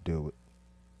that you had to deal with?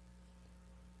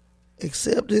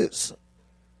 Acceptance.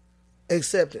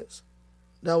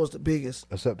 That was the biggest.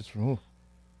 Acceptance from who?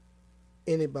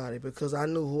 Anybody, because I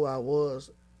knew who I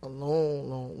was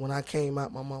long. When I came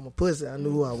out my mama pussy, I knew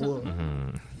who I was.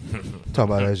 Talk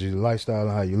about as your lifestyle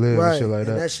and how you live Right. and shit like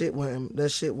that. That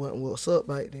shit wasn't what's up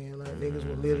back then. Like niggas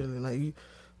were literally like you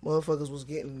motherfuckers was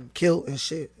getting killed and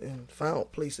shit and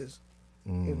found places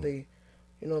if they,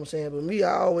 you know what I'm saying. But me,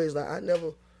 I always like I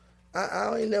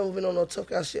ain't never been on no tough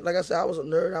guy shit. Like I said, I was a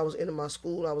nerd. I was into my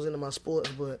school. I was into my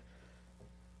sports. But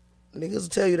niggas will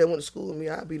tell you they went to school with me,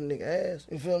 I beat a nigga ass.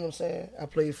 You feel what I'm saying? I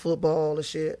played football and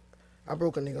shit. I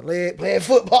broke a nigga leg playing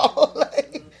football.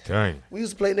 Like, Dang. we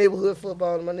used to play neighborhood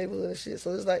football in my neighborhood and shit.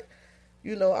 So it's like,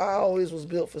 you know, I always was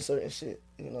built for certain shit.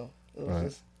 You know, it was Right.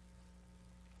 just,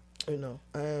 you know,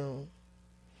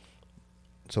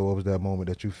 So what was that moment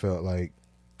that you felt like,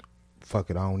 fuck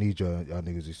it, I don't need y'all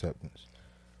niggas' acceptance?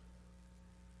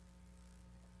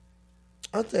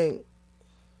 I think,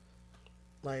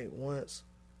 like once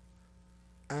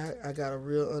I got a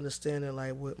real understanding,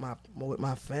 like with my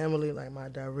family, like my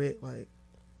direct, like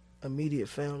immediate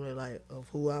family, like of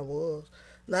who I was.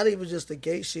 Not even just the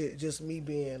gay shit, just me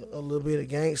being a little bit of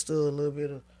gangster, a little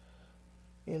bit of,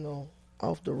 you know,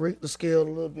 off the Richter scale a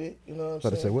little bit. You know what I'm About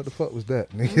to saying? say, what the fuck was that,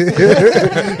 nigga?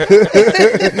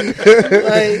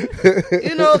 Like,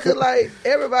 you know, cause like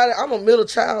everybody, I'm a middle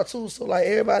child too, so like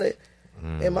everybody,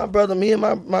 and my brother, me and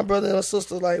my brother and my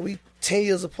sister, like we 10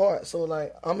 years apart, so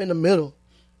like I'm in the middle.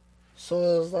 So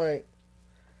it was like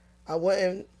I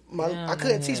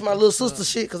couldn't teach my little sister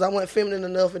shit because I wasn't feminine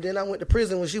enough, and then I went to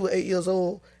prison when she was 8 years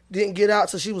old. Didn't get out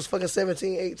till she was fucking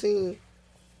 17, 18.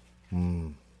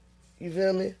 You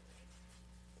feel me?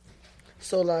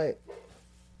 So like,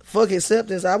 fuck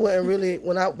acceptance. I wasn't really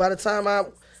when I went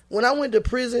to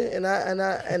prison and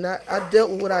I dealt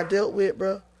with what I dealt with,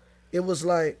 bro. It was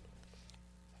like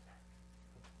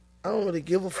I don't really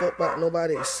give a fuck about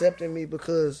nobody accepting me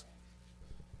because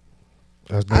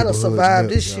I done survived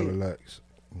this shit. Relax.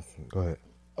 Go ahead.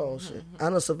 Oh shit, I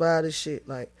done survived this shit.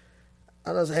 Like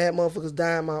I done had motherfuckers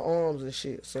die in my arms and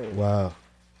shit. So Wow.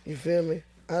 you feel me?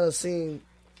 I done seen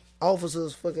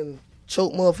officers fucking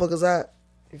choke motherfuckers out.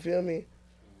 You feel me?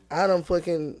 I done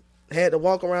fucking had to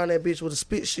walk around that bitch with a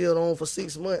spit shield on for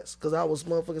 6 months because I was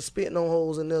motherfucking spitting on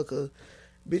holes in there because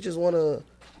bitches want to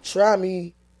try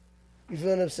me. You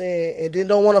feel what I'm saying? And then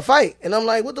don't want to fight. And I'm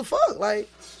like, what the fuck? Like,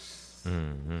 so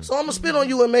I'm going to spit on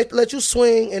you and let you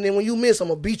swing. And then when you miss, I'm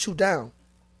going to beat you down.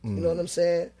 You know what I'm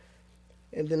saying?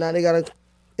 And then now they got to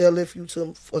airlift you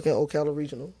to fucking Ocala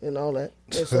Regional and all that.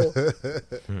 And so,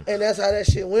 and that's how that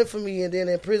shit went for me. And then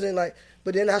in prison, like,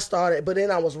 but then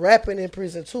I was rapping in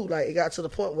prison too. Like, it got to the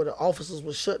point where the officers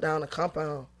would shut down the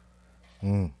compound.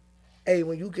 Hey,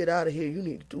 when you get out of here, you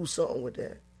need to do something with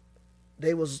that.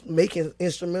 They was making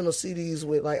instrumental CDs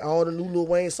with like all the new Lil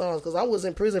Wayne songs because I was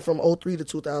in prison from 03 to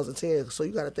 2010. So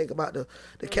you got to think about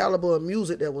the caliber of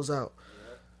music that was out.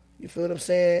 You feel what I'm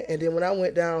saying? And then when I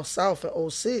went down south in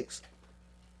 06,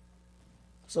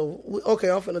 so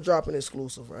I'm finna drop an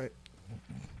exclusive, right?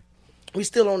 We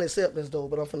still on acceptance though,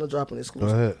 but I'm finna drop an exclusive.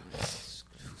 Go ahead.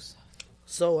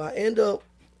 So I end up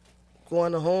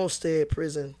going to Homestead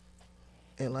prison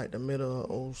in like the middle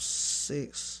of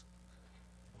 06.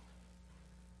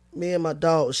 Me and my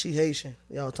dog, she Haitian.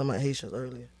 Y'all talking about Haitians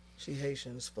earlier. She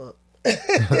Haitian as fuck.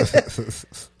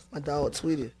 My dog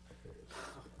Tweety.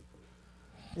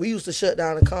 We used to shut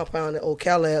down the compound in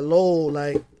Ocala at Lowell,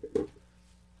 like,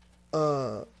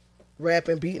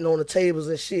 rapping, beating on the tables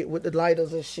and shit with the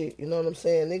lighters and shit. You know what I'm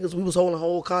saying? Niggas, we was holding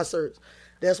whole concerts.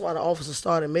 That's why the officers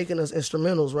started making us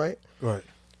instrumentals, right? Right.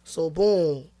 So,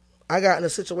 boom, I got in a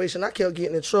situation. I kept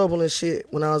getting in trouble and shit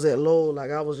when I was at Lowell.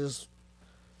 Like, I was just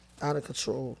out of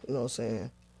control, you know what I'm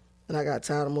saying? And I got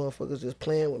tired of motherfuckers just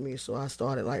playing with me, so I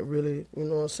started, like, really, you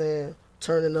know what I'm saying,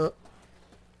 turning up.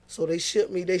 So they shipped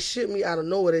me out of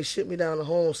nowhere. They shipped me down to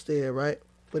Homestead, right?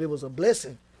 But it was a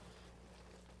blessing.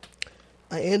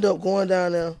 I end up going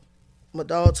down there. My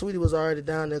dog Tweety was already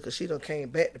down there because she done came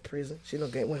back to prison. She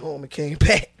done went home and came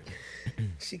back.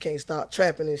 She can't stop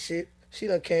trapping and shit. She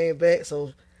done came back,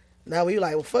 so now we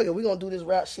like, well, fuck it. We gonna do this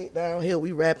rap shit down here.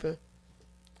 We rapping.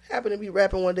 Happened to be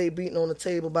rapping one day, beating on the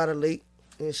table by the lake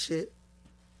and shit.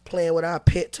 Playing with our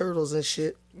pet turtles and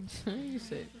shit. You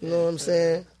know what I'm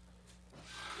saying?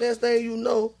 Next thing you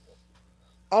know,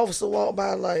 officer walked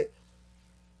by like,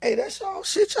 hey, that's y'all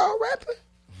shit y'all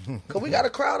rapping? Because we got a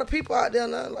crowd of people out there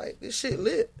now. Like, this shit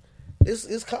lit.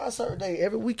 It's concert day.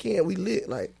 Every weekend we lit.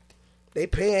 Like, They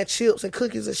paying chips and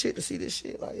cookies and shit to see this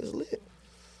shit. Like, it's lit.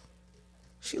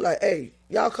 She like, hey,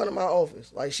 y'all come to my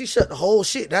office. Like, she shut the whole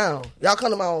shit down. Y'all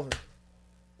come to my office.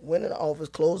 Went in the office,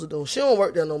 closed the door. She don't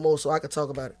work there no more, so I could talk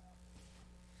about it.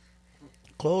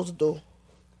 Closed the door.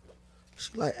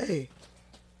 She like, hey,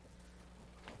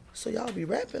 so y'all be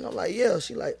rapping? I'm like, yeah.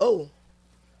 She like, oh,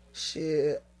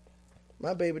 shit.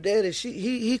 My baby daddy,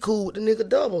 he cool with the nigga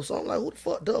Double. So I'm like, who the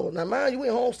fuck Double? Now, mind you,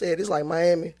 in Homestead, it's like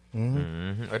Miami.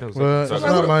 Mm-hmm. Well, it's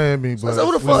not Miami, but... I said,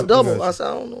 who the fuck Double? I said,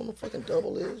 I don't know who the fucking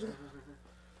Double is.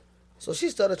 So she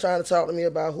started trying to talk to me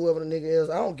about whoever the nigga is.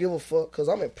 I don't give a fuck, because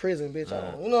I'm in prison, bitch. I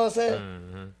don't, you know what I'm saying?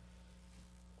 Mm-hmm.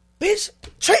 Bitch,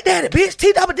 Trick Daddy, bitch.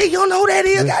 T-double-D, you don't know who that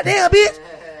is? Goddamn, bitch.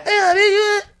 Damn, bitch,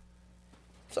 you...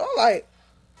 So I'm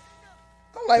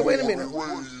like, wait a minute.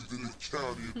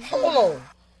 Hold on.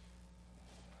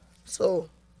 So,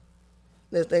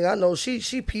 next thing I know,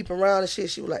 she peeping around and shit.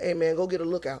 She was like, hey, man, go get a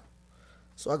lookout.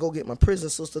 So I go get my prison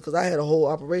sister, because I had a whole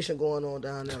operation going on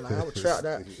down there. Like, I was trapped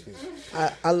out.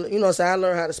 I you know what I'm saying? I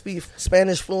learned how to speak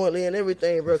Spanish fluently and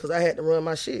everything, bro, because I had to run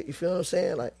my shit. You feel what I'm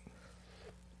saying? Like,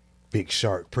 Big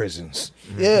Shark prisons.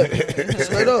 Yeah,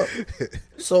 straight up.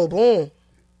 So, boom.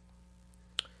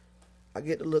 I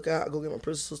get the lookout. I go get my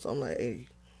prison sister. I'm like, hey,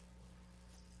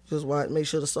 just watch, make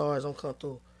sure the SARS don't come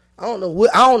through. I don't know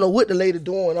what the lady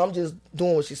doing. I'm just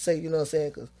doing what she say, you know what I'm saying?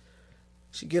 Because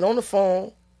she get on the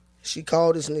phone. She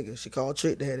called this nigga. She called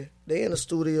Trick Daddy. They in the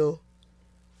studio.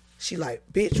 She like,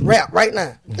 bitch, rap right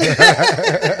now.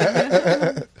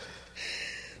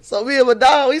 So me and my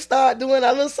dog, we start doing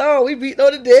our little song. We beating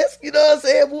on the desk, you know what I'm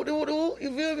saying? Woo, woo, woo,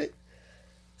 you feel me?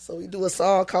 So we do a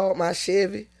song called My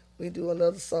Chevy. We do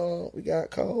another song we got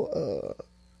called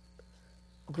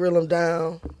Grill 'Em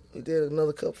Down. We did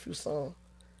another few songs.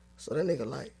 So that nigga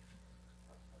like,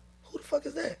 who the fuck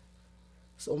is that?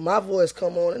 So my voice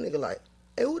come on, and nigga like,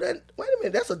 hey, who that? Wait a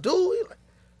minute, that's a dude? He like,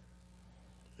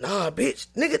 nah, bitch,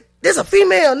 nigga, this a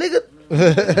female, nigga.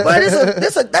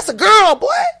 Boy, that's a girl, boy.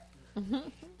 Mm-hmm.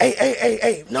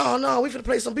 Hey, no, we finna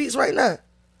play some beats right now.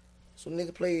 So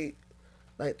nigga played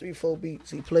like 3-4 beats.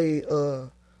 He played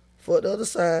For the Other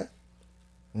Side.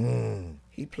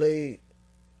 He played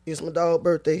It's My Dog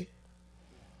Birthday.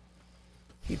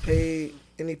 He played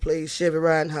Chevy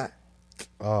Riding Hot.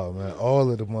 Oh man, all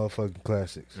of the motherfucking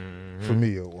classics for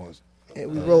me it was.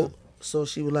 And we wrote. So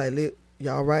she was like,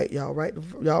 y'all write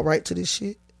to this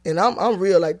shit. And I'm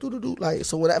real like do like,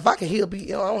 so if I can hear a beat,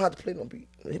 you know, I don't have to play no beat.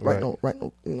 Write no,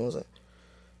 you know what I'm saying?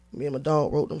 Me and my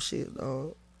dog wrote them shit,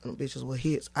 dog. And them bitches were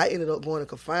hits. I ended up going to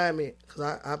confinement because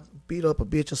I beat up a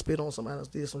bitch and spit on somebody else,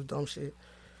 did some dumb shit.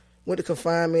 Went to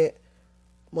confinement.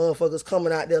 Motherfuckers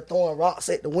coming out there throwing rocks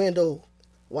at the window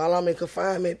while I'm in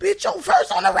confinement. Bitch, you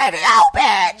first on the radio,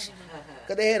 bitch.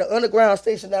 Because they had an underground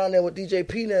station down there with DJ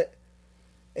Peanut.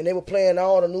 And they were playing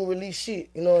all the new release shit,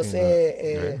 you know what I'm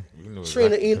saying?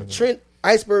 And Trent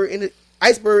Iceberg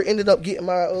ended up getting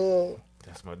my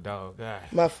that's my dog guy.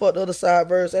 My Fuck the Other Side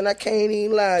verse, and I can't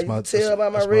even lie. You can tell by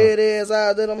my red ass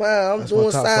eyes that I'm high. I'm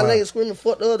doing silent screaming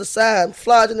 "Fuck the Other Side." I'm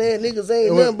flogging ass niggas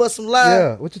ain't nothing but some lies.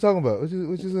 Yeah, what you talking about? What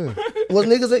you saying? Was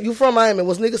niggas you from Miami?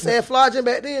 Was niggas saying flogging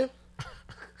back then?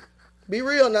 Be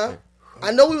real now.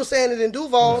 I know we were saying it in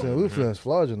Duval. We were saying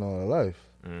flogging all our life.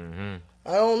 Mm-hmm.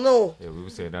 I don't know. Yeah, we were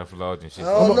saying that flogging shit.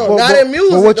 I don't know. Not in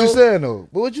music. But what you saying though?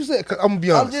 But what you saying? I'm gonna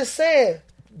be honest. I'm just saying.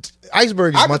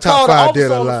 Iceberg is my top 5 dead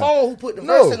alive. I could call the phone who put the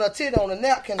verse in her tit on the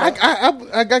napkin.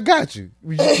 I got you.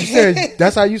 You said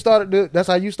that's how you started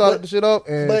the shit up.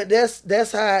 And but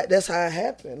that's how it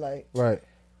happened. Like, right.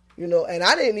 You know, and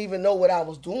I didn't even know what I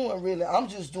was doing really. I'm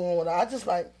just doing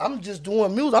I'm just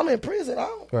doing music. I'm in prison.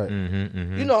 Right.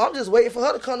 You know, I'm just waiting for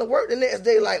her to come to work the next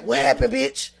day. Like, what happened,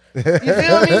 bitch? You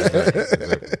feel me?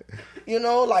 You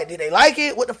know, like, did they like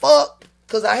it? What the fuck?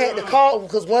 Because I had to call,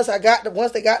 because once they got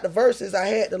the verses, I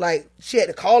had to she had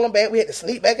to call them back. We had to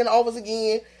sneak back in the office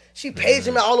again. She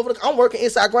paging me all over I'm working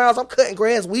inside grounds. I'm cutting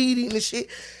grass, weed eating and shit.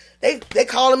 They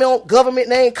calling me on government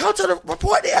name. Come to the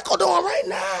report the Echo doing right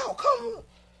now. Come.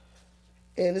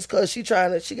 And it's because she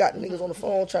got the niggas on the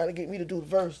phone trying to get me to do the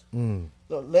verse.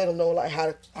 So let them know like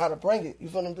how to bring it. You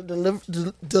feel them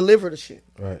to deliver the shit.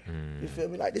 Right. You feel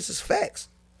me? Like, this is facts.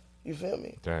 You feel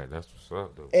me? That's what's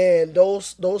up, though. And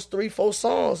those 3-4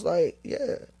 songs, like,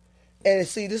 yeah. And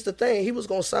see, this the thing. He was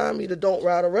gonna sign me to Don't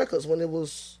Rider Records when it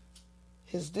was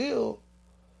his deal.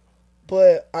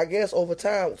 But I guess over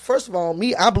time, first of all,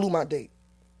 I blew my date.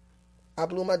 I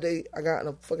got in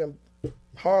a fucking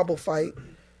horrible fight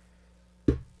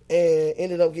and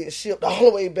ended up getting shipped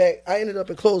all the way back. I ended up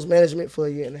in closed management for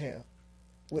a year and a half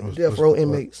with the death row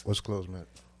inmates. What's closed management?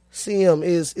 CM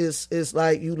is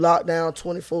like you locked down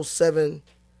 24/7,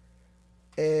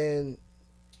 and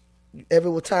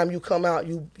every time you come out,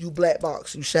 you black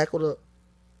box, you shackled up.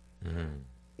 Mm-hmm.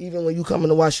 Even when you coming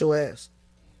to wash your ass.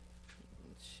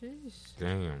 Jeez.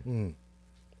 Damn.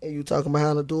 And you talking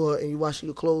behind the door and you washing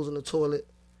your clothes in the toilet.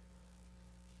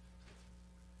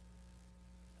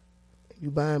 You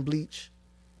buying bleach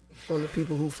from the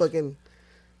people who fucking,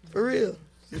 for real.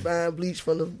 You buying bleach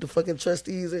from the fucking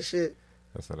trustees and shit.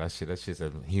 That shit's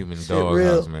a human Shit dog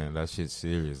real. house, man. That shit's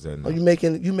serious. That Or you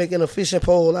making a fishing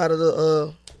pole out of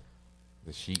the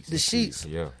sheets. the sheets.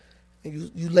 Yeah.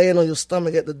 And you laying on your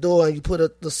stomach at the door and you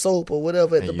put the soap or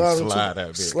whatever at And the you bottom. slide that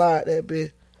bit. Slide that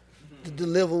bit. To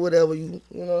deliver whatever you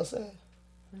know what I'm saying?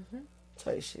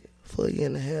 Type shit. For a year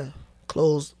and a half.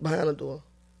 Closed behind the door.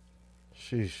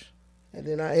 Sheesh. And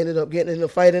then I ended up getting in the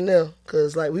fight in there.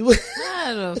 Cause like we were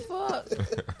How the fuck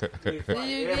did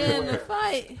you get in the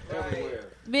fight?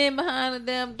 Being behind the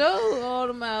damn door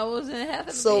all the hours and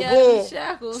having to so be out of the boom.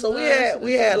 shackles. So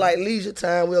we had like leisure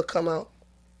time. We'll come out.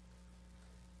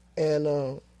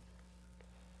 And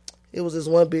it was this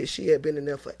one bitch, she had been in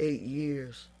there for 8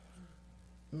 years.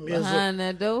 Behind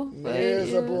that door for 8 years.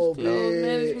 Miserable Floor bitch.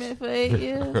 management for 8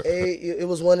 years. It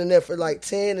was one in there for like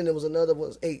 10 and there was another one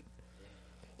was 8.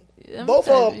 I'm Both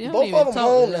telling of you, them, you don't even talk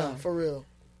home to now, them. for real.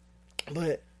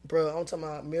 But, bro, I'm talking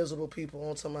about miserable people.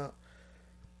 I'm talking about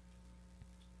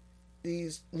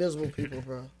these miserable people,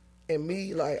 bro. And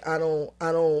me, like, I'm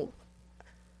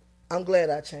glad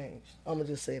I changed. I'm going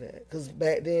to just say that. Because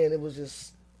back then, it was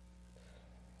just,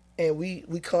 and we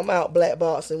come out black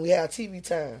box and we have TV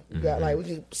time. We got, like, we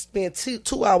can spend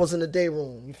 2 hours in the day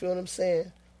room. You feel what I'm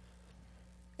saying?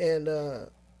 And the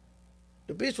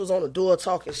bitch was on the door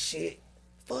talking shit.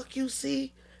 Fuck you,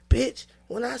 see? Bitch,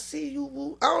 when I see you,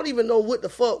 woo. I don't even know what the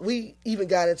fuck we even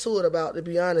got into it about, to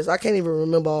be honest. I can't even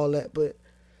remember all that, but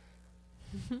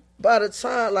by the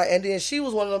time, like, and then she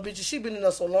was one of them bitches, she been in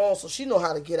there so long, so she know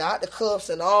how to get out the cuffs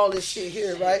and all this shit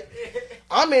here, right?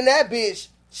 I'm in that bitch,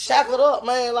 shackled up,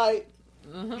 man, like,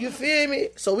 you feel me?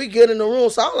 So we get in the room,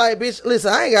 so I'm like, bitch,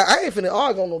 listen, I ain't finna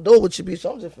argue on no door with you, bitch.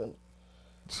 I'm just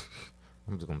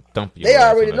gonna dump you. They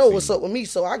already know what's up with me,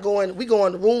 so we go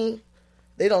in the room.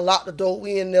 They done lock the door.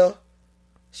 We in there.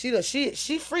 She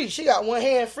free. She got one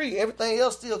hand free. Everything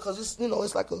else still, cause it's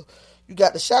it's like you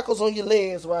got the shackles on your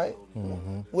legs, right?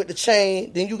 Mm-hmm. With the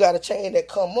chain. Then you got a chain that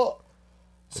come up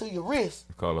to your wrist.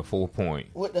 Call it 4 point.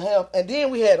 With the help, and then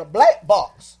we had a black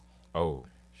box. Oh.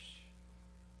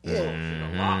 Yeah.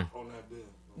 Mm-hmm.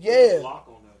 Yeah.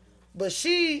 But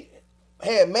she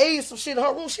had made some shit in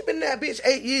her room. She been in that bitch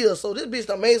 8 years, so this bitch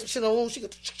done made some shit in her room. She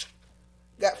could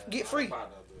get free.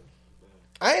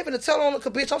 I ain't finna tell on her,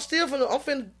 cause bitch, I'm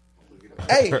finna,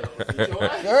 hey,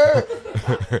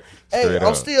 hey,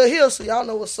 I'm still here, so y'all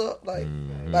know what's up. Like,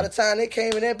 by the time they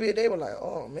came in that bitch, they were like,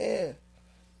 oh, man,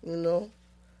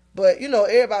 But,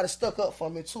 everybody stuck up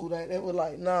for me, too. They were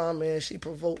like, nah, man, she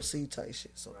provoked C type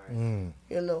shit, so,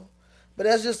 But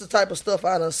that's just the type of stuff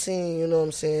I done seen, you know what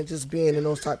I'm saying, just being in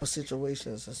those type of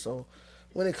situations. And so,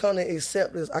 when it come to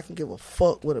acceptance, I can give a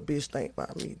fuck what a bitch think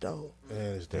about me, dog.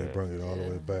 And they bring it all the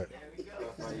way back.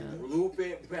 Loop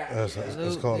it back. That's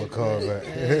called a callback.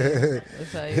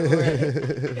 That's how you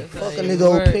work. Fuck a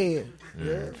nigga opinion.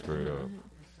 Straight up.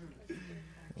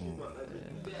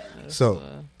 So,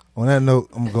 on that note,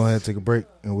 I'm going to go ahead and take a break,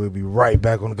 and we'll be right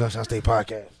back on the Gunshot State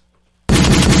Podcast.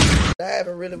 I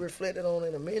haven't really reflected on it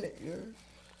in a minute,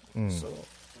 So,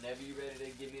 whenever you ready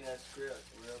to give me that script,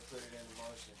 we'll put it in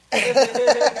motion.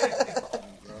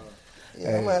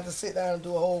 yeah, I'm gonna have to sit down and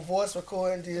do a whole voice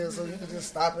recording deal, so you can just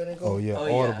stop it and go. Oh yeah,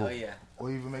 Oh, Audible. yeah.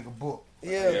 Or even make a book.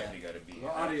 Yeah, Gotta be An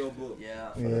audio book.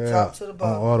 Yeah. from the top to the on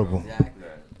bottom. Audible.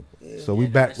 Exactly. So we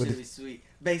back that with should it, be sweet.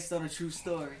 Based on a true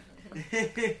story.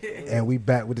 and we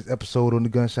back with this episode on the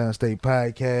Gunshot State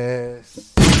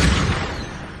Podcast.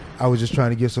 I was just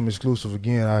trying to get some exclusive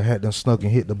again. I had them snuck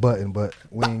and hit the button, but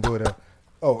we ain't go there.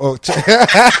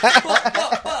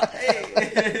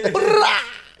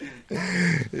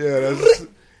 Yeah,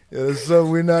 that's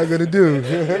something we're not gonna do. I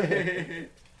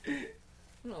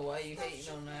don't know why you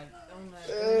hating on that.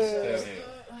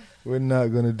 We're not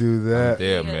gonna do that.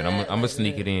 Yeah, man. I'm gonna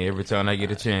sneak it in every time I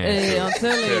get a chance. Hey, I'm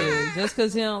telling you, just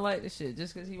because he don't like the shit,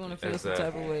 just because he want to feel some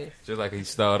type of way. Just like he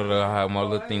started out my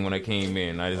little thing when I came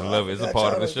in. I just love it. It's a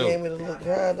part of the show. Gave me the little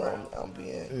grind on. I'm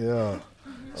being. Yeah.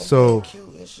 I'm So being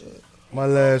cute and shit. my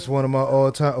last one of my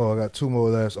all time. Oh, I got two more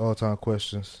last all time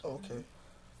questions. Okay.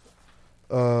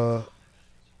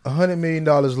 $100 million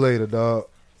later, dog.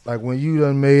 Like when you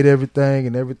done made everything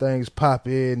and everything's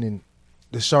popping and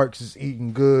the Sharks is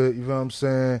eating good. You know what I'm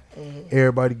saying? Mm-hmm.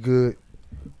 Everybody good.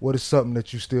 What is something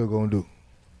that you still gonna do?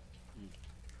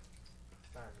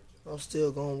 I'm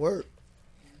still gonna work.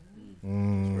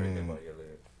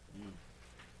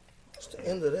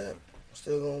 end of that, I'm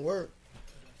still gonna work.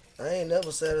 I ain't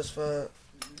never satisfied.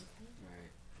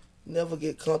 Never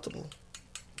get comfortable.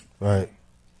 Right.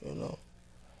 You know.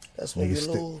 That's when you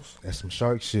lose. That's some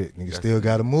shark shit. Nigga still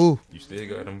gotta move. You still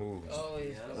gotta move.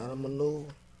 Always. Gotta maneuver.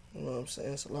 You know what I'm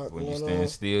saying? It's a lot When going you on. stand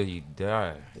still, you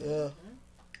die. Yeah.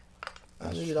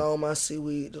 I need all my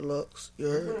seaweed deluxe. You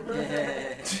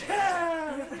heard?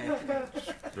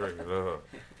 Straight up.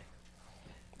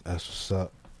 That's what's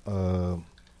up.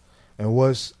 And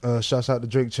what's shouts out to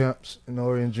Drink Champs and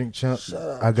Orient Drink Champs. Shout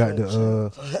out I got Drink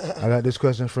the I got this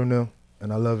question from them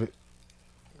and I love it.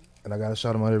 And I gotta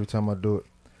shout them out every time I do it.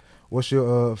 What's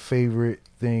your favorite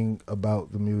thing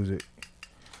about the music?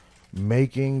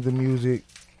 Making the music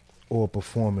or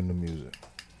performing the music?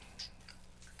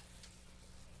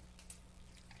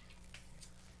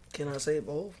 Can I say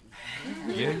both?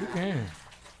 Yeah, you can.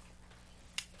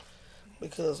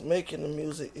 Because making the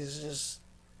music is just,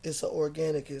 it's an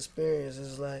organic experience.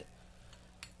 It's like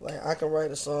I can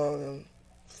write a song in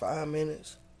 5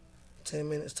 minutes, 10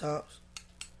 minutes tops.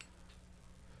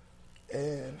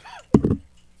 And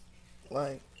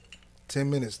like 10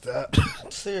 minutes stop.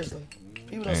 Seriously.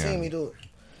 People don't see me do it.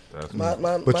 That's My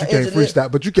But you can't engineer-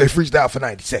 freestyle. But you can't freestyle for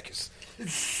 90 seconds.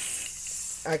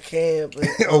 I can, but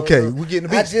Okay, we getting the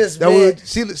beat. I just that been, would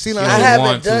see. I haven't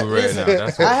want to done. right Listen, now.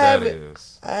 That's what I that haven't.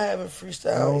 is. I haven't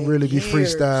freestyled. I don't really be in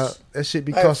years. freestyle. That shit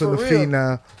be Like, costing for the real. fee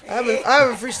now. I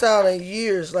haven't freestyled in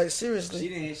years. Like seriously. She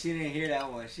didn't hear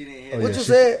that one. She didn't hear Oh, that What yeah, you she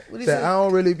said? What you said, said? I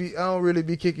don't really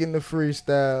be kicking the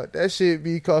freestyle. That shit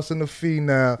be costing the fee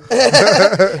now.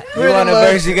 You want a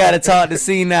verse, you gotta talk to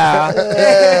C now.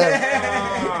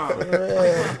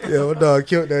 Yeah, my dog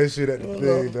killed that shit at the You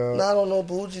thing, know, dog. not on no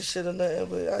bougie shit or nothing,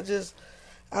 but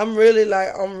I'm really.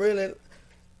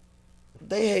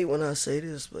 They hate when I say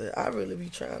this, but I really be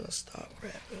trying to stop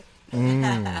rapping.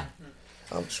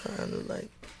 I'm trying to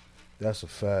That's a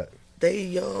fact. They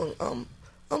young. I'm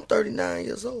 39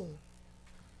 years old.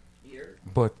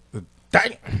 But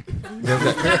dang.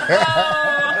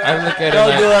 I look at it Don't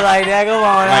like, do it like that. Come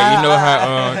on. like you know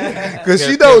how Cause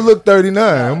she don't look 39.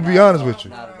 I'm gonna be honest with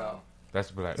you.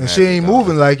 that's black. And she ain't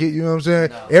moving like it. You know what I'm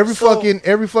saying? Every fucking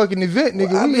event,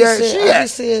 nigga. I we be at seeing, she I be at.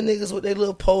 seeing niggas with their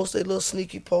little posts, their little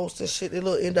sneaky posts and shit, their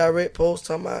little indirect posts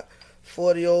talking about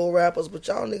 40-year-old rappers, but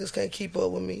y'all niggas can't keep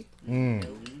up with me.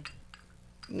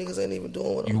 Niggas ain't even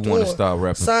doing what You I'm doing. want to start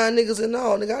rapping? Sign niggas and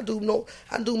all, nigga.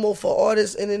 I do more for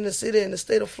artists and in the city in the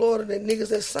state of Florida than niggas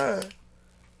that sign.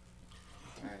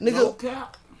 Nigga,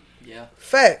 Yeah.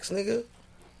 facts, nigga.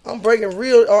 I'm bringing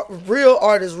real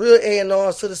artists, real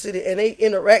A&Rs to the city, and they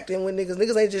interacting with niggas.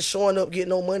 Niggas ain't just showing up, getting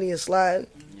no money and sliding.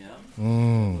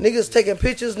 Niggas taking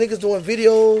pictures, niggas doing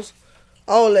videos,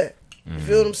 all that. You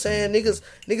feel what I'm saying?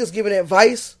 Niggas giving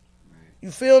advice. You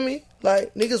feel me?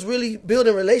 Like, niggas really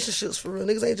building relationships for real.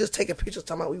 Niggas ain't just taking pictures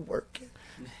talking about we working.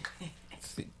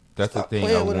 That's the Stop thing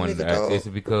playing I with a wanted to nigga, ask. dog. Is it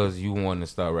because you want to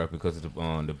start rapping because of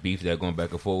the beef that going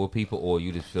back and forth with people, or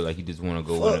you just feel like you just want to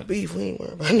go Fuck in it? beef, we ain't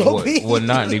worried about no beef. Well,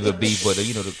 not even beef, but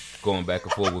the going back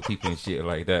and forth with people and shit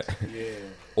like that. Yeah.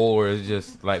 Or it's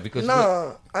just like because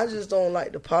Nah, I just don't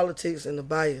like the politics and the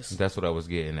bias. that's what I was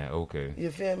getting at. Okay.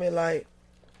 You feel me? Like,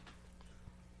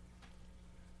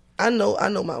 I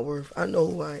know my worth. I know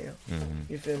who I am.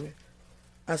 You feel me?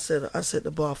 I set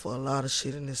the bar for a lot of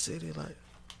shit in this city. Like,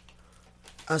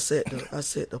 I set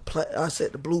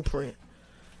the blueprint.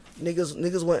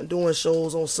 Niggas wasn't doing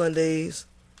shows on Sundays,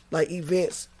 like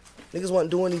events. Niggas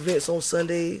wasn't doing events on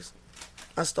Sundays.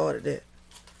 I started that.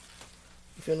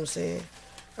 You feel what I'm saying?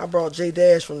 I brought J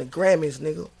Dash from the Grammys,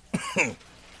 nigga.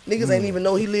 Niggas ain't even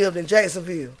know he lived in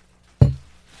Jacksonville.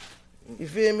 You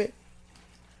feel me?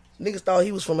 Niggas thought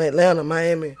he was from Atlanta,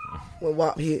 Miami, when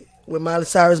WAP hit. When Miley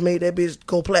Cyrus made that bitch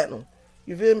go platinum.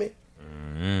 You feel me?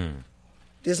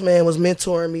 This man was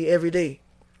mentoring me every day.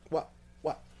 What?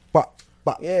 Bop,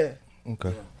 bop. Yeah.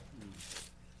 Okay.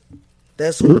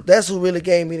 That's who really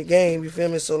gave me the game, you feel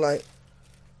me? So like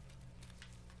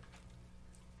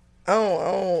I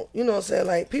don't you know what I'm saying?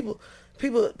 Like people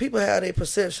have their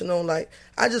perception on, like,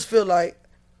 I just feel like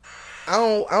I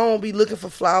don't be looking for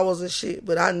flowers and shit,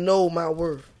 but I know my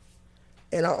worth.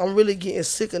 And I'm really getting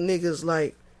sick of niggas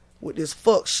like with this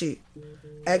fuck shit.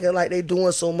 Acting like they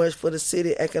doing so much for the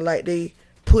city, acting like they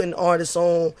putting artists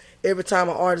on. Every time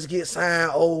an artist gets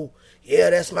signed, oh, yeah,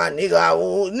 that's my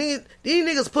nigga. These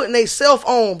niggas putting they self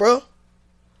on, bro.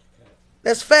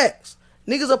 That's facts.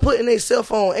 Niggas are putting they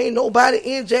self on. Ain't nobody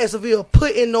in Jacksonville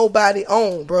putting nobody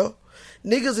on, bro.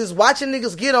 Niggas is watching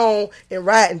niggas get on and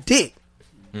riding dick.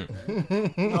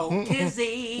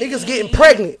 Niggas getting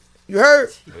pregnant. You heard?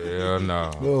 Hell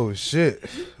no. Oh shit.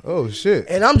 Oh shit.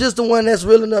 And I'm just the one that's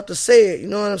real enough to say it. You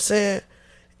know what I'm saying?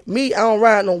 Me, I don't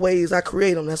ride no waves. I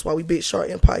create them. That's why we Big Shark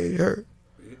Empire. You heard?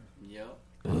 Yep.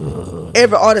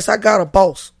 Every artist, I got a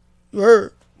boss. You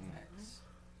heard?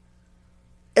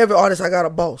 Every artist, I got a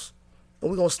boss.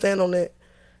 And we going to stand on that.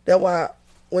 That's why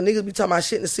when niggas be talking about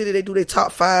shit in the city, they do their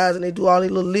top fives and they do all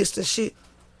these little lists and shit.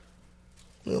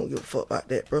 We don't give a fuck about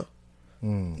that, bro.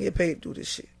 Get paid to do this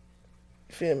shit.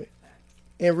 You feel me?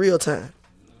 In real time.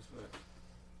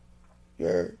 You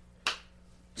heard?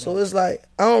 So it's like,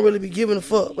 I don't really be giving a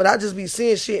fuck, but I just be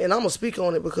seeing shit, and I'm going to speak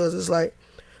on it because it's like,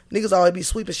 niggas always be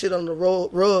sweeping shit under the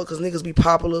rug because niggas be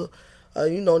popular.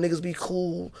 Niggas be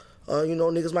cool.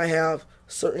 Niggas might have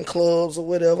certain clubs or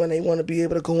whatever, and they want to be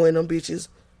able to go in them bitches.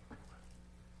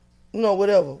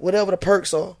 Whatever the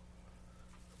perks are.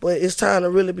 But it's time to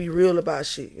really be real about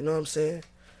shit, you know what I'm saying?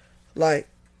 Like,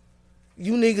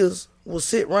 you niggas will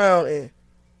sit around and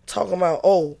talk about,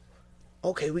 oh,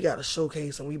 okay, we got a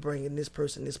showcase and we bringing this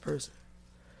person.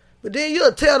 But then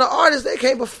you'll tell the artist they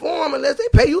can't perform unless they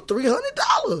pay you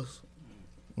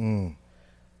 $300.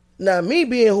 Now, me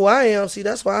being who I am, see,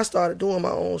 that's why I started doing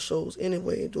my own shows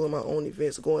anyway, doing my own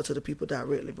events, going to the people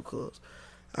directly because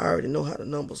I already know how the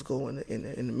numbers go in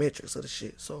the metrics of the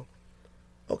shit. So,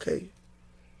 okay,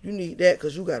 you need that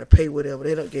because you got to pay whatever.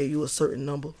 They don't give you a certain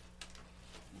number.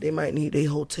 They might need their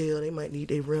hotel. They might need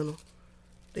their rental.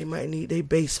 They might need their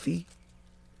base fee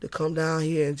to come down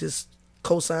here and just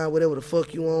co-sign whatever the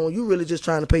fuck you on. You really just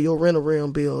trying to pay your rental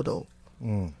realm bill, though.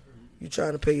 You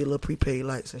trying to pay your little prepaid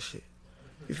lights and shit.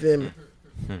 You feel me?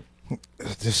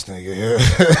 This nigga here.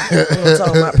 I'm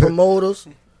talking about promoters.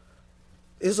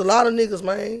 It's a lot of niggas,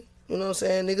 man. You know what I'm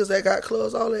saying? Niggas that got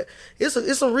clubs, all that.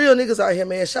 It's some real niggas out here,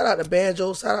 man. Shout out to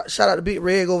Banjo. Shout out to Big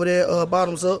Reg over there,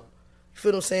 Bottoms Up. You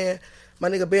feel what I'm saying? My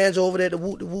nigga Banjo over there, the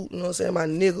Woot, you know what I'm saying? My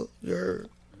nigga, you heard?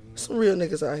 Some real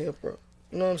niggas out here, bro.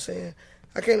 You know what I'm saying?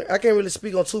 I can't really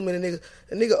speak on too many niggas.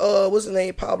 The nigga, what's his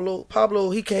name? Pablo,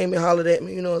 he came and hollered at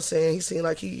me, you know what I'm saying? He seemed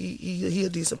like he a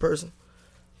decent person.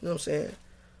 You know what I'm saying?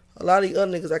 A lot of these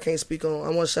other niggas I can't speak on. I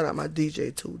want to shout out my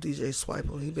DJ too, DJ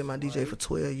Swiper. He been my DJ for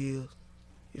 12 years.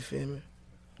 You feel me?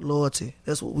 Loyalty.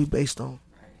 That's what we based on.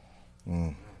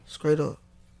 Straight up.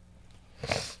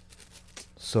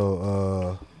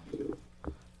 So,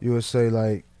 you would say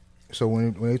like, so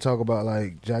when they talk about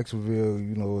like Jacksonville,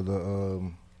 you know,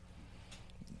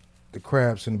 the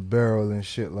crabs in the barrel and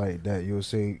shit like that, you would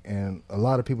say, and a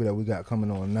lot of people that we got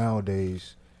coming on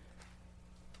nowadays,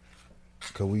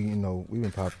 cause we've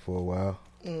been popping for a while.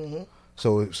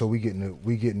 So we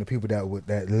getting the people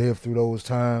that live through those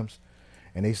times,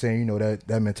 and they saying,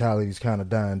 that mentality is kind of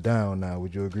dying down now.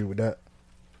 Would you agree with that?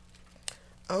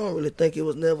 I don't really think it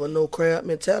was never no crab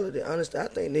mentality. Honestly, I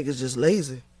think niggas just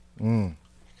lazy.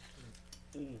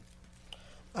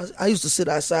 I used to sit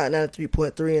outside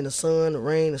 93.3 in the sun, the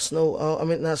rain, the snow.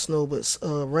 Not snow, but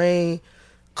rain,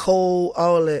 cold,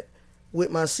 all that,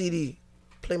 with my CD,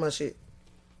 play my shit.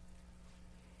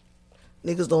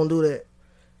 Niggas don't do that.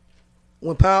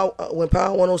 When Power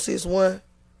 106.1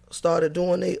 started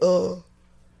doing they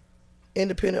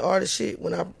independent artist shit,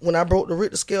 when I broke the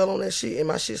Richter scale on that shit and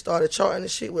my shit started charting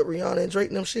and shit with Rihanna and Drake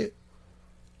and them shit,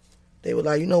 they were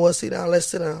like, you know what, sit down, let's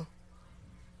sit down.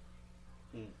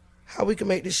 How we can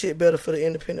make this shit better for the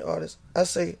independent artists? I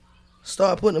say,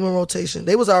 start putting them in rotation.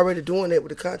 They was already doing that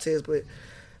with the contest, but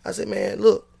I said, man,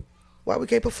 look, why we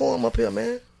can't perform up here,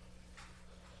 man?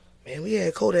 Man, we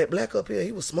had Kodak Black up here.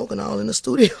 He was smoking all in the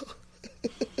studio.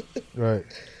 Right.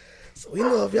 So we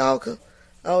know if y'all come.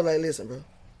 I was like, listen, bro,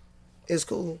 it's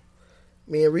cool.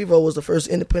 Me and Revo was the first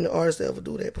independent artist to ever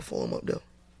do that, perform up there.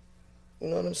 You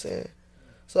know what I'm saying?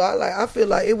 So I feel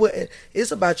like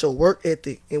it's about your work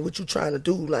ethic and what you trying to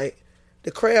do. Like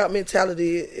the crowd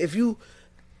mentality, if you,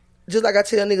 just like I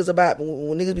tell niggas about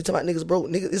when niggas be talking about niggas broke,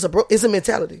 it's a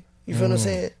mentality. You feel what I'm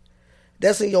saying?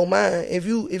 That's in your mind. If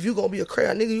you gonna be a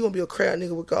crowd nigga, you gonna be a crowd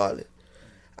nigga regardless.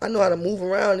 I know how to move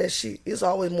around that shit. It's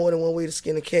always more than one way to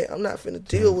skin a cat. I'm not finna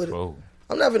deal with it.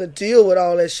 I'm not finna deal with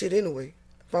all that shit anyway.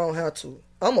 If I don't have to,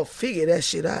 I'm gonna figure that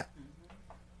shit out.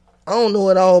 I don't know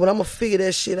it all, but I'm gonna figure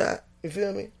that shit out. You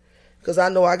feel me? Because I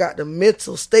know I got the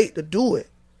mental state to do it.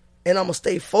 And I'm going to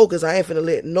stay focused. I ain't finna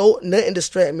let nothing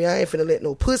distract me. I ain't finna let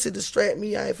no pussy distract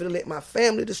me. I ain't finna let my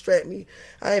family distract me.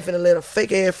 I ain't finna let a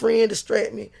fake-ass friend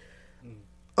distract me.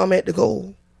 I'm at the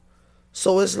goal.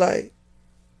 So it's like,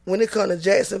 when it comes to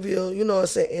Jacksonville, you know what I'm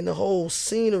saying, and the whole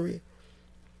scenery,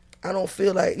 I don't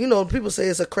feel like, people say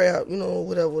it's a crowd,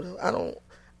 whatever.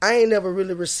 I ain't never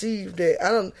really received that.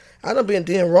 I done been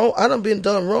done wrong. I done been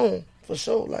done wrong. For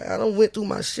sure. Like, I done went through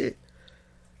my shit.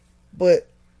 But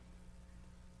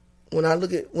when I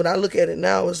look at it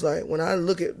now, it's like, when I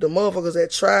look at the motherfuckers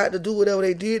that tried to do whatever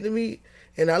they did to me,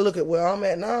 and I look at where I'm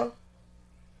at now,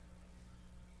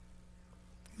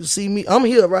 You see me? I'm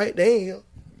here, right? They ain't here.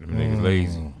 Them niggas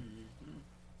lazy.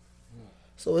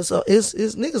 So it's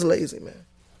niggas lazy, man.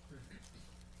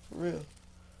 For real.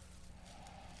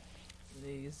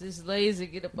 Niggas just lazy.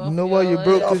 Get up off You know why you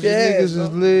broke? Cause your you ass, niggas is bro.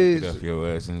 Get lazy. off your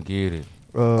ass and get it.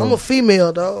 I'm a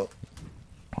female, dog.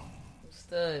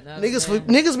 Stud, not a Niggas, man.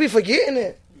 niggas be forgetting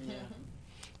it.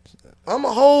 I'm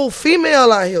a whole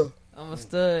female out here. I'm a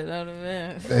stud, not a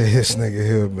man. Hey, this nigga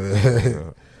here,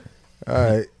 man. All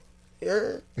right.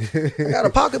 Yeah. I got a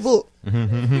pocketbook.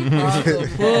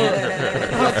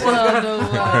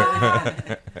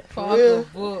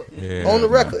 Pocketbook. Yeah. On the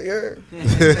record, yeah.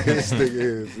 This nigga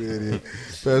here, see it here.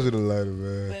 Pass me the lighter,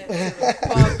 man.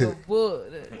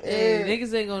 Pocketbook. Hey,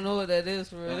 niggas ain't gonna know what that is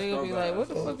for real. They gonna be like, what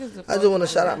the fuck is the I just want to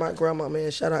shout out my grandma, man.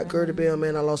 Shout out Gertie Bell,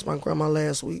 man. I lost my grandma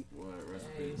last week.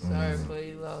 Hey, sorry for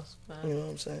you lost, man. You know what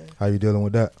I'm saying? How you dealing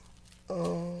with that?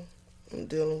 I'm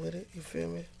dealing with it. You feel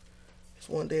me? It's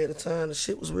one day at a time. The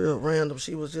shit was real random.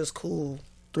 She was just cool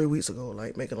 3 weeks ago,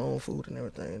 like making her own food and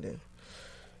everything. And then,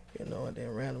 you know, and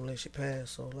then randomly she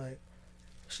passed. So like,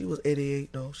 she was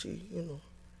 88 though. She, you know,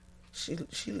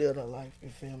 she lived her life. You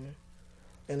feel me?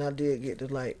 And I did get to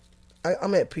like,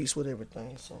 I'm at peace with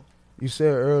everything. So You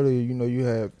said earlier, you know, you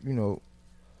have, you know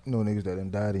niggas that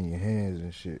done died in your hands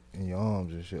and shit, in your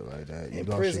arms and shit like that. You In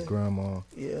lost prison. your grandma.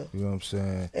 yeah. You know what I'm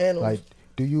saying? And Like,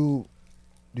 do you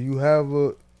have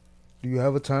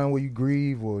a time where you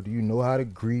grieve, or do you know how to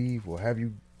grieve, or have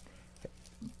you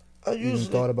I even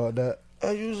usually thought about that?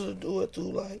 I usually do it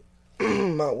through like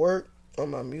my work or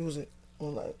my music,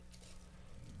 or like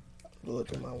do it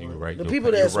through my You work. write The your-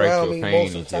 people you that write surround your me pain most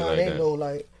of and the shit time, like they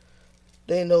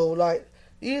that. know like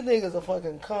these niggas will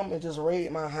fucking come and just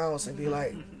raid my house and be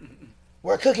like,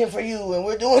 "We're cooking for you and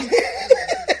we're doing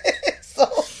it." So,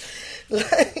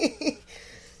 like,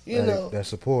 you Like, know, that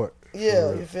support. yeah,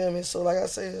 For real. you feel me? So like I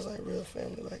say, it's like real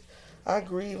family. Like I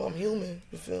grieve, I'm human.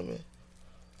 You feel me?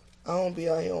 I don't be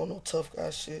out here on no tough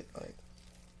guy shit. Like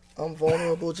I'm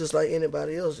vulnerable just like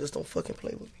anybody else. Just don't fucking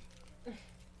play with me.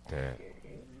 That.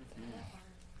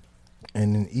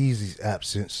 And in Easy's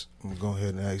absence, I'm gonna go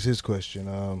ahead and ask his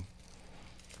question.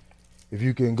 If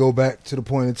you can go back to the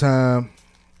point in time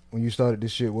when you started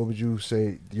this shit, what would you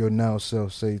say your now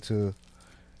self say to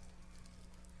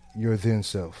your then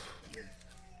self?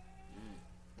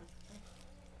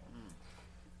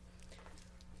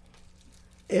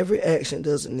 Every action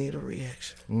doesn't need a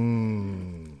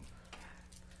reaction.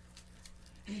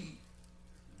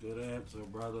 Good answer,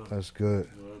 brother. That's good.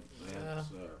 Good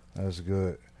answer. That's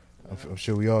good. I'm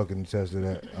sure we all can attest to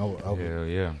that. Hell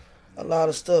yeah. A lot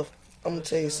of stuff. I'm gonna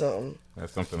tell you something.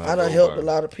 That's something I done helped a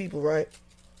lot of people, right?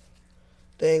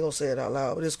 They ain't gonna say it out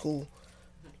loud, but it's cool.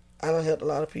 I done helped a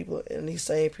lot of people, and these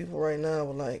same people right now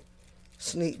will like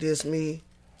sneak this me,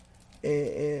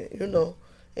 and you know,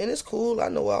 and it's cool. I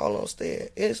know where all on stand.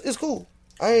 It's cool.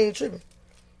 I ain't tripping.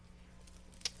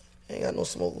 Ain't got no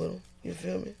smoke with them. You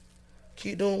feel me?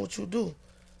 Keep doing what you do,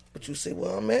 but you see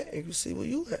where I'm at, and you see where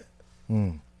you at.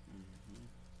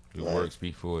 Your Like, work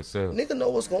speak for itself. Nigga know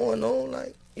what's going on.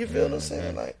 Like, you feel what I'm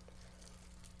saying? Like,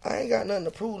 I ain't got nothing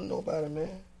to prove to nobody,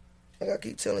 man. Like I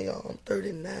keep telling y'all, I'm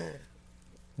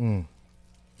 39.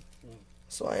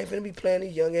 So I ain't finna be playing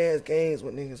these young ass games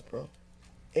with niggas, bro.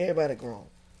 Everybody grown.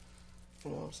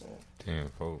 You know what I'm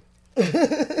saying?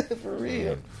 10-4. For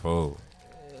real. 10-4.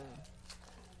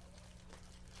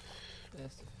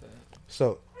 That's the fact.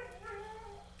 So,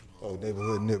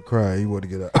 neighborhood Nip crying. He want to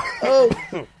get out.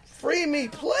 Oh, free me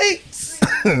plates.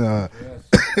 Nah,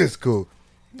 it's cool.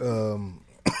 I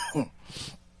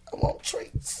want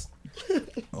treats.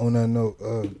 On that note,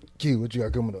 Q, what you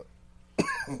got coming up?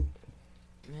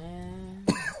 Man,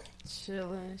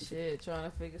 chilling, shit, trying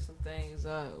to figure some things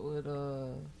out with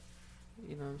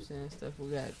you know what I'm saying, stuff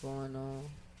we got going on.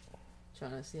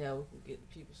 Trying to see how we can get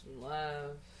people some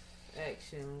live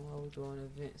action while we're doing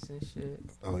events and shit.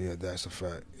 Oh yeah, that's a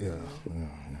fact. Yeah.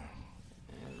 And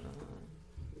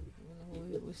you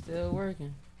know, we still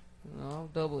working. You know, I'm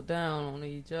doubled down on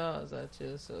these jobs out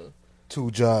here, so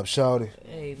 2 jobs, shouty.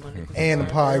 hey, money. And a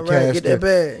All podcast. right, get that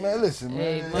bag. Man, listen,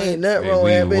 Hey, man. money. Ain't nothing Hey, wrong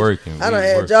with we that, bitch. working, I we done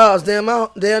had working. jobs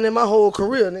down in my whole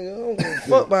career, nigga. I don't give a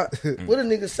fuck about what a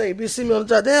nigga say. Bitch, see me on the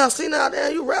job. Damn, see now,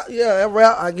 damn, you rap. Yeah, I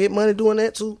rap. I get money doing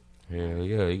that too. Hell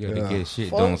yeah, you gotta Yeah. get shit.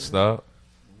 Fuck. Don't stop.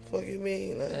 Fuck you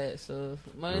mean? Like, That, so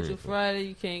Monday through Friday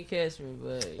you can't catch me,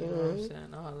 but you know what I'm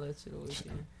saying. I'll let you the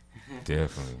weekend.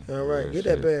 Definitely. all right, Real get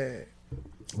shit. that bag.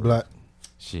 Black.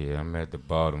 Shit, I'm at the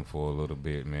bottom for a little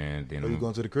bit, man. Then Are you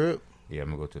going to the crib? Yeah, I'm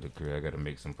gonna go to the crib. I gotta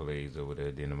make some plays over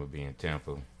there. Then I'm gonna be in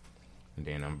Tampa, and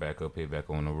then I'm back up here, back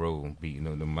on the road, beating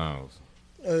up the miles.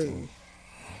 Hey,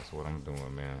 That's what I'm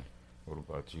doing, man. What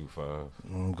about you, Five?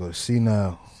 I'm gonna go to C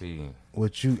now. See,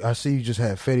 I see you just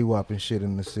had Fetty Wap and shit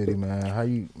in the city, man. How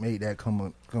you made that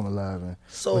come alive, man?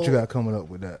 So What you got coming up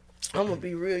with that? I'm gonna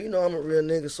be real. You know I'm a real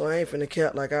nigga, so I ain't finna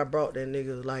cap like I brought that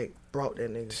nigga.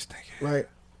 Right?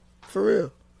 For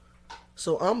real.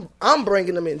 So I'm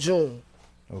bringing them in June.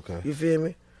 Okay. You feel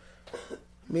me?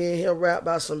 Me and him rap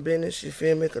about some business. You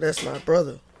feel me? Cause that's my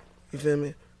brother. You feel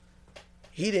me?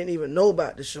 He didn't even know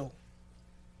about the show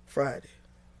Friday.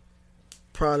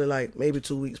 Probably like maybe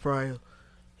 2 weeks prior.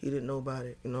 He didn't know about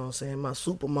it. You know what I'm saying? My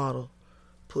supermodel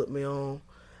put me on.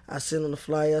 I send him the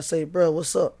flyer. I say, bro,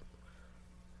 what's up?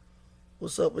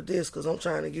 What's up with this? Because I'm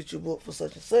trying to get you booked for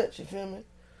such and such. You feel me?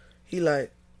 He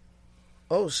like,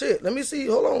 oh, shit. Let me see.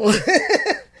 Hold on.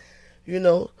 You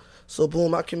know? So,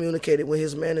 boom, I communicated with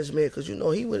his management because, you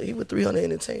know, he with 300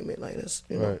 Entertainment. Like, that's,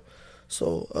 you know. Right.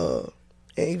 So,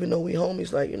 and even though we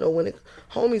homies, like, you know, when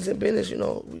homies in business, you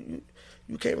know,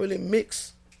 you can't really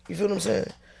mix. You feel what I'm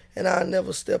saying? And I'll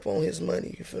never step on his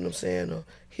money. You feel what I'm saying? Or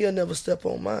he'll never step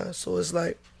on mine. So it's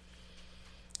like,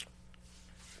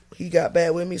 he got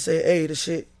bad with me, say, hey, the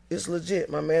shit, it's legit.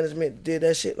 My management did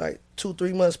that shit like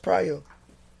 2-3 months prior.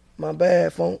 My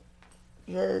bad, Funk.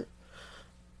 You heard?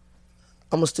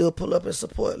 I'ma still pull up and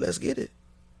support. Let's get it.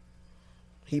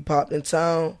 He popped in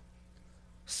town,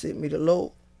 sent me the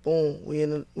load. Boom, we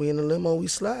in the limo, we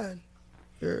slide.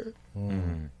 You heard?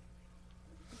 Mm-hmm.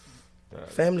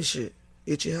 Family shit.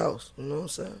 Itchy house. You know what I'm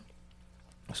saying?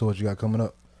 So what you got coming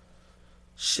up?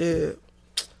 Shit.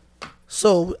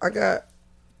 So I got,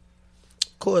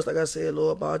 of course, like I said,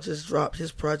 Lord Ball just dropped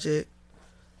his project.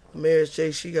 Marriage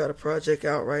J, she got a project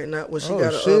out right now. Well, she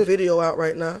got a video out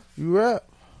right now. You rap?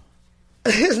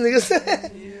 This nigga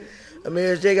said.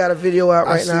 Marriage J got a video out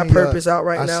right now. Purpose out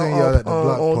right now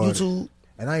on YouTube.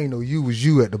 And I didn't know you was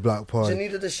you at the block party.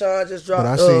 Janita Deshawn just dropped. But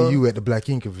I seen you at the Black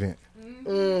Ink event.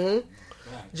 Mm-hmm.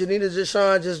 Janita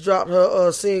Deshawn just dropped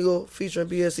her single featuring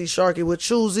BSC Sharkey with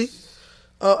Choosy.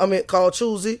 Called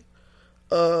Choosy.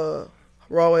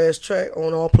 Raw ass track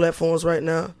on all platforms right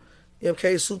now.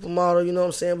 MK Supermodel, you know what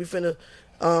I'm saying? We finna.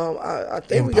 I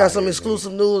think we got some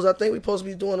exclusive news. I think we supposed to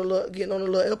be getting on a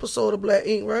little episode of Black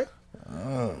Ink, right?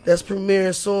 That's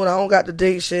premiering soon. I don't got the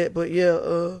date yet, but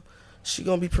yeah, she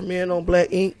gonna be premiering on Black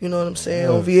Ink. You know what I'm saying?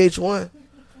 On VH1.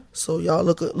 So y'all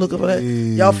look for that.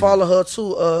 Y'all follow her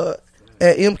too.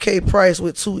 At MK Price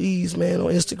with 2 E's, man, on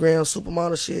Instagram.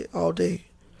 Supermodel shit all day.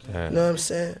 You know what I'm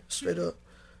saying? Straight up.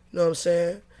 You know what I'm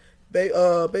saying?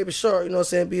 Baby Shark, you know what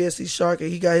I'm saying? BSC Shark,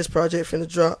 he got his project finna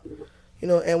drop. You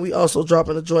know, and we also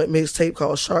dropping a joint mixtape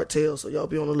called Shark Tale, so y'all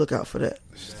be on the lookout for that.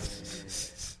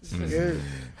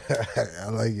 I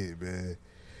like it, man.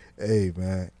 Hey,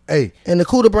 man. Hey. And the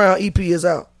Cooter Brown EP is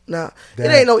out. Now, it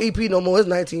ain't no EP no more. It's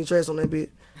 19 tracks on that bitch.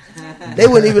 They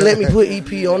wouldn't even let me put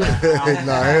EP on it.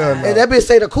 Nah, hell no. And that bitch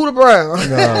say the Cooter Brown.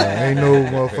 Nah, ain't no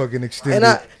motherfucking extended.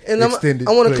 I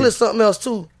want to clip something else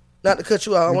too. Not to cut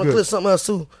you out. I want to clip something else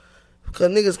too. Because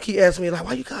niggas keep asking me, like,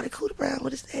 why you call it Cooter Brown?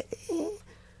 What is that?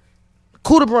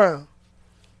 Cooter Brown.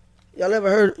 Y'all ever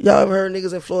heard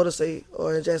niggas in Florida say,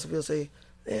 or in Jacksonville say,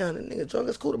 damn, that nigga drunk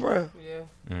as Cooter Brown. Yeah.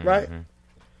 Mm-hmm. Right?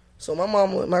 So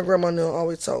my grandma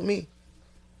always taught me,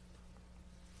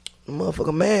 the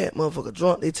motherfucker mad, motherfucker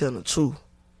drunk, they telling the truth.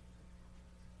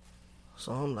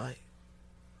 So I'm like,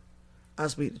 I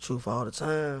speak the truth all the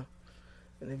time.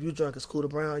 And if you drunk as Cooter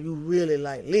Brown, you really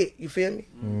like lit. You feel me?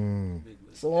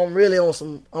 So I'm really on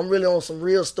some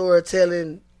real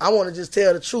storytelling. I want to just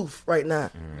tell the truth right now.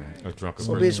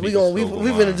 So bitch, we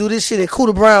finna do this shit in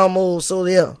Cooter Brown mode. So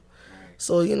yeah.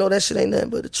 So you know that shit ain't nothing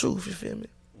but the truth. You feel me?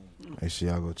 Hey, see,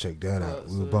 y'all go check that out.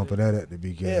 We were bumping that at the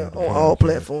beginning. Yeah, on all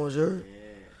platforms, you heard?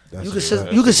 You can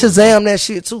Shazam that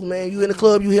shit too, man. You in the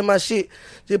club, you hear my shit,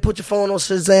 just put your phone on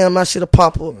Shazam, my shit'll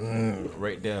pop up.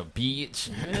 Right there, bitch.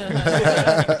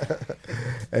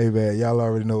 Hey, man, y'all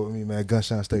already know what me, man.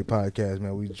 Gunshine State Podcast,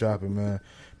 man. We dropping, man.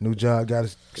 New job got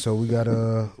us, so we got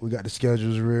the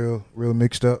schedules real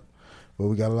mixed up, but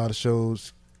we got a lot of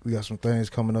shows. We got some things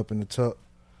coming up in the tuck.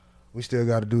 We still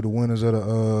got to do the winners of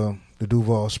the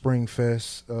Duval Spring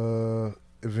Fest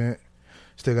event.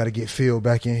 Still got to get Phil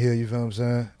back in here, you feel what I'm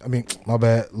saying? I mean, my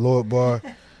bad, Lord Bar.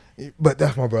 But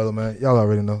that's my brother, man. Y'all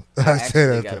already know. I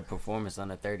actually got a performance on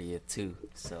the 30th, too.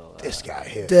 So this guy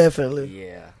here. Definitely.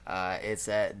 Yeah. It's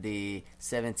at the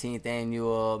 17th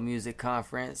Annual Music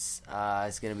Conference.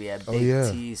 It's going to be at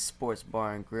Big T Sports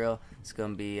Bar and Grill. It's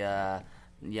going to be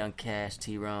Young Cash,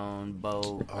 T-Rone,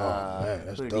 Bo,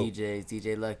 that's dope. DJs,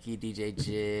 DJ Lucky, DJ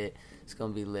Jid. It's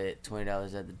going to be lit.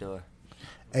 $20 at the door.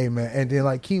 Hey man, and then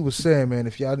like Key was saying, man,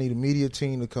 if y'all need a media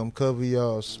team to come cover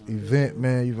y'all's event,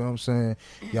 man, you know what I'm saying?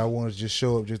 Y'all want us to just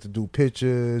show up just to do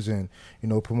pictures and, you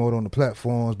know, promote on the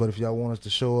platforms. But if y'all want us to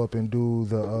show up and do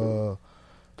the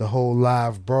whole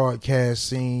live broadcast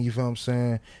scene, you feel what I'm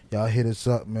saying? Y'all hit us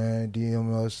up, man.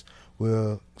 DM us.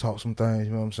 We'll talk some things,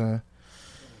 you know what I'm saying?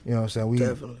 You know what I'm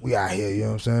saying? We out here, you know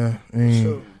what I'm saying? I mean,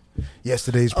 sure.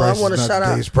 Yesterday's price is not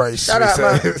today's price. Shout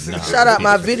out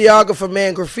my videographer,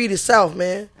 man, Graffiti South,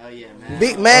 man. Oh, yeah, man.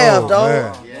 Big Mav,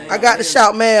 dog. Yeah, I got to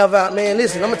shout Mav out, man.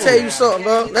 Listen, I'm going to tell you something,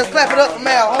 bro. Let's clap it up for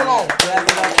Mav. Hold on.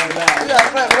 We got to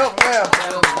clap it up for Mav.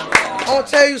 I'm going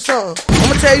to tell you something. I'm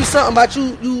going to tell you something about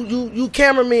you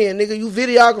cameramen, nigga. You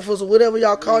videographers or whatever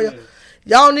y'all call you.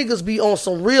 Y'all niggas be on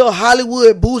some real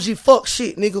Hollywood bougie fuck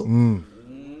shit, nigga.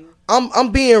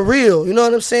 I'm being real, you know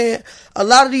what I'm saying? A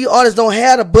lot of these artists don't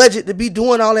have the budget to be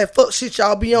doing all that fuck shit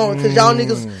y'all be on, because y'all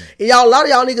niggas, and a lot of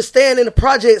y'all niggas staying in the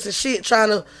projects and shit trying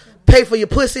to pay for your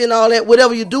pussy and all that,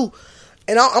 whatever you do.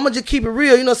 And I'm gonna just keep it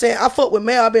real, you know what I'm saying? I fuck with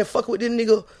Mel. I've been fucking with this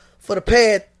nigga for the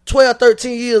past 12,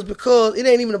 13 years because it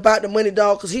ain't even about the money,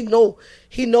 dog, because he know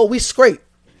we scrape.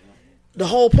 The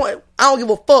whole point, I don't give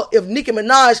a fuck if Nicki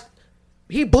Minaj,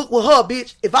 he booked with her,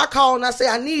 bitch. If I call and I say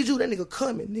I need you, that nigga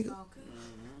coming, nigga.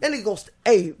 That nigga gonna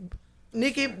hey,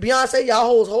 Nicki, Beyonce, y'all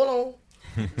hoes, hold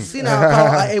on. See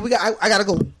now, hey, I gotta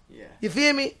go. Yeah. You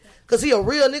feel me? Cause he a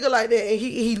real nigga like that, and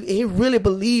he really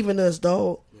believe in us,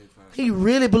 dog. He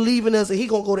really believe in us, and he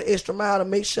gonna go the extra mile to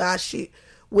make sure our shit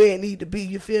where it need to be.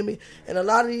 You feel me? And a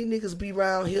lot of these niggas be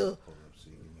around here,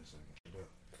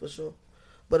 for sure.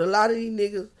 But a lot of these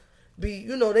niggas be,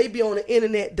 you know, they be on the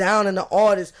internet down in the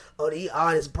artists. Oh, these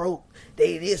artists broke.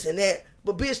 They this and that.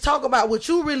 But bitch, talk about what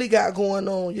you really got going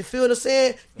on. You feel what I'm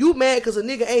saying? You mad because a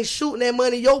nigga ain't shooting that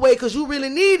money your way because you really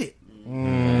need it.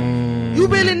 You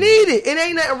really need it. It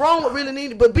ain't nothing wrong with really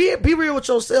needing it. But be real with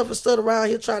yourself instead of around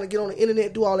here trying to get on the internet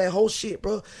and do all that whole shit,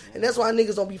 bro. And that's why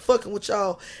niggas don't be fucking with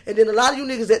y'all. And then a lot of you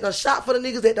niggas that done shot for the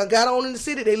niggas that done got on in the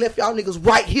city, they left y'all niggas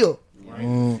right here.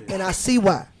 And I see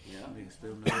why.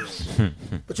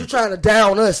 But you trying to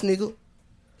down us, nigga.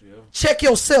 Check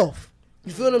yourself.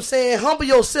 You feel what I'm saying? Humble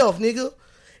yourself, nigga.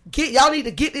 Y'all need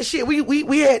to get this shit.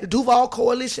 We had the Duval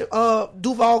Coalition,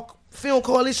 Duval Film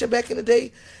Coalition back in the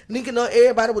day. Linking up,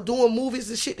 everybody was doing movies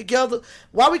and shit together.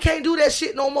 Why we can't do that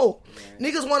shit no more?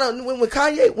 Right. Niggas wanna when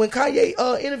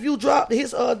Kanye interview dropped,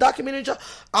 his documentary dropped,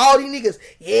 all these niggas,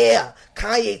 yeah,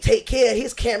 Kanye take care of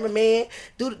his cameraman.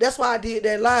 Dude, that's why I did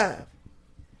that live.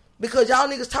 Because y'all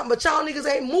niggas talking, but y'all niggas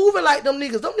ain't moving like them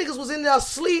niggas. Them niggas was in there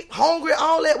asleep, hungry,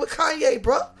 all that with Kanye,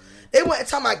 bro. They wasn't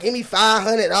talking about give me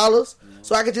 $500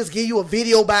 so I could just give you a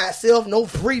video by itself, no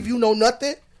preview, no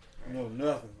nothing. No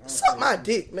nothing. Suck my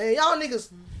dick, man. Y'all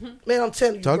niggas, man, I'm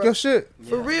telling you, talk bro. Your shit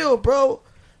for real, bro.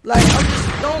 Like, I'm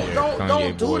just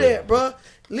don't do that, bro.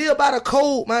 Live by the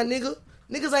code, my nigga.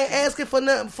 Niggas ain't asking for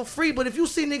nothing for free, but if you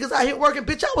see niggas out here working,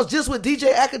 bitch, I was just with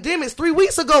DJ Academics 3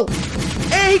 weeks ago,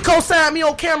 and he co-signed me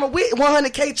on camera with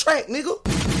 100K track, nigga.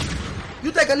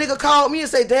 You think a nigga called me and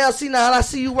say, damn, see now I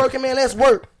see you working, man, let's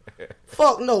work.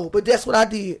 Fuck no, but that's what I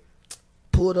did.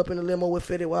 Pulled up in the limo with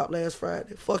Fetty Wap last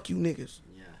Friday. Fuck you niggas.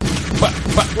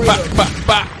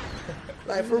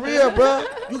 Like, for real, bro.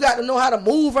 You got to know how to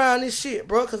move around this shit,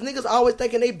 bro. Because niggas always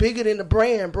thinking they bigger than the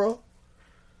brand, bro.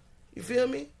 You feel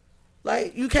me?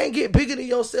 Like, you can't get bigger than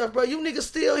yourself, bro. You niggas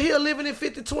still here living in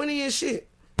 50-20 and shit.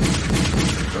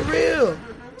 For real.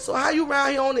 So how you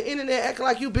around here on the internet acting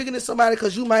like you bigger than somebody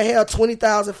because you might have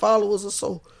 20,000 followers or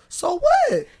so? So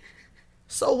what?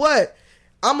 So what?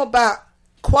 I'm about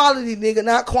quality, nigga,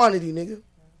 not quantity, nigga.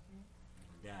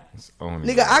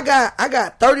 Nigga, I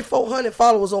got 3,400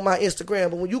 followers on my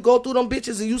Instagram, but when you go through them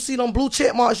bitches and you see them blue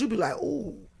check marks, you be like,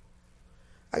 ooh,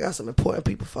 I got some important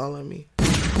people following me.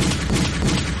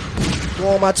 Go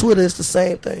on my Twitter, it's the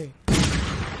same thing.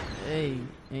 Hey,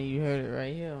 and you heard it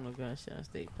right here on the Gunshot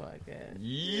State Podcast.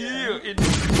 Yeah, in the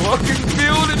fucking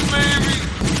building, baby.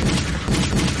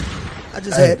 I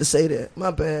just had to say that.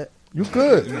 My bad. You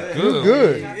good. You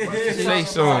good. Say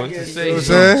something.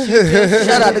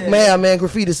 Shout out to man,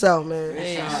 Graffiti South, man.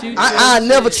 Hey, I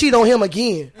never cheat on him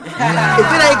again. If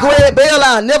it ain't Greg Bell,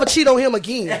 I'll never cheat on him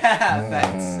again.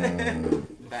 Facts.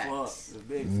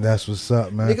 That's what's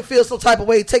up, man. Nigga feel some type of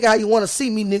way. Take it how you want to see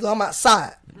me, nigga. I'm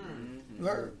outside. You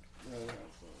heard?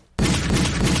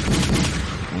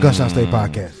 Gunshot State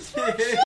Podcast.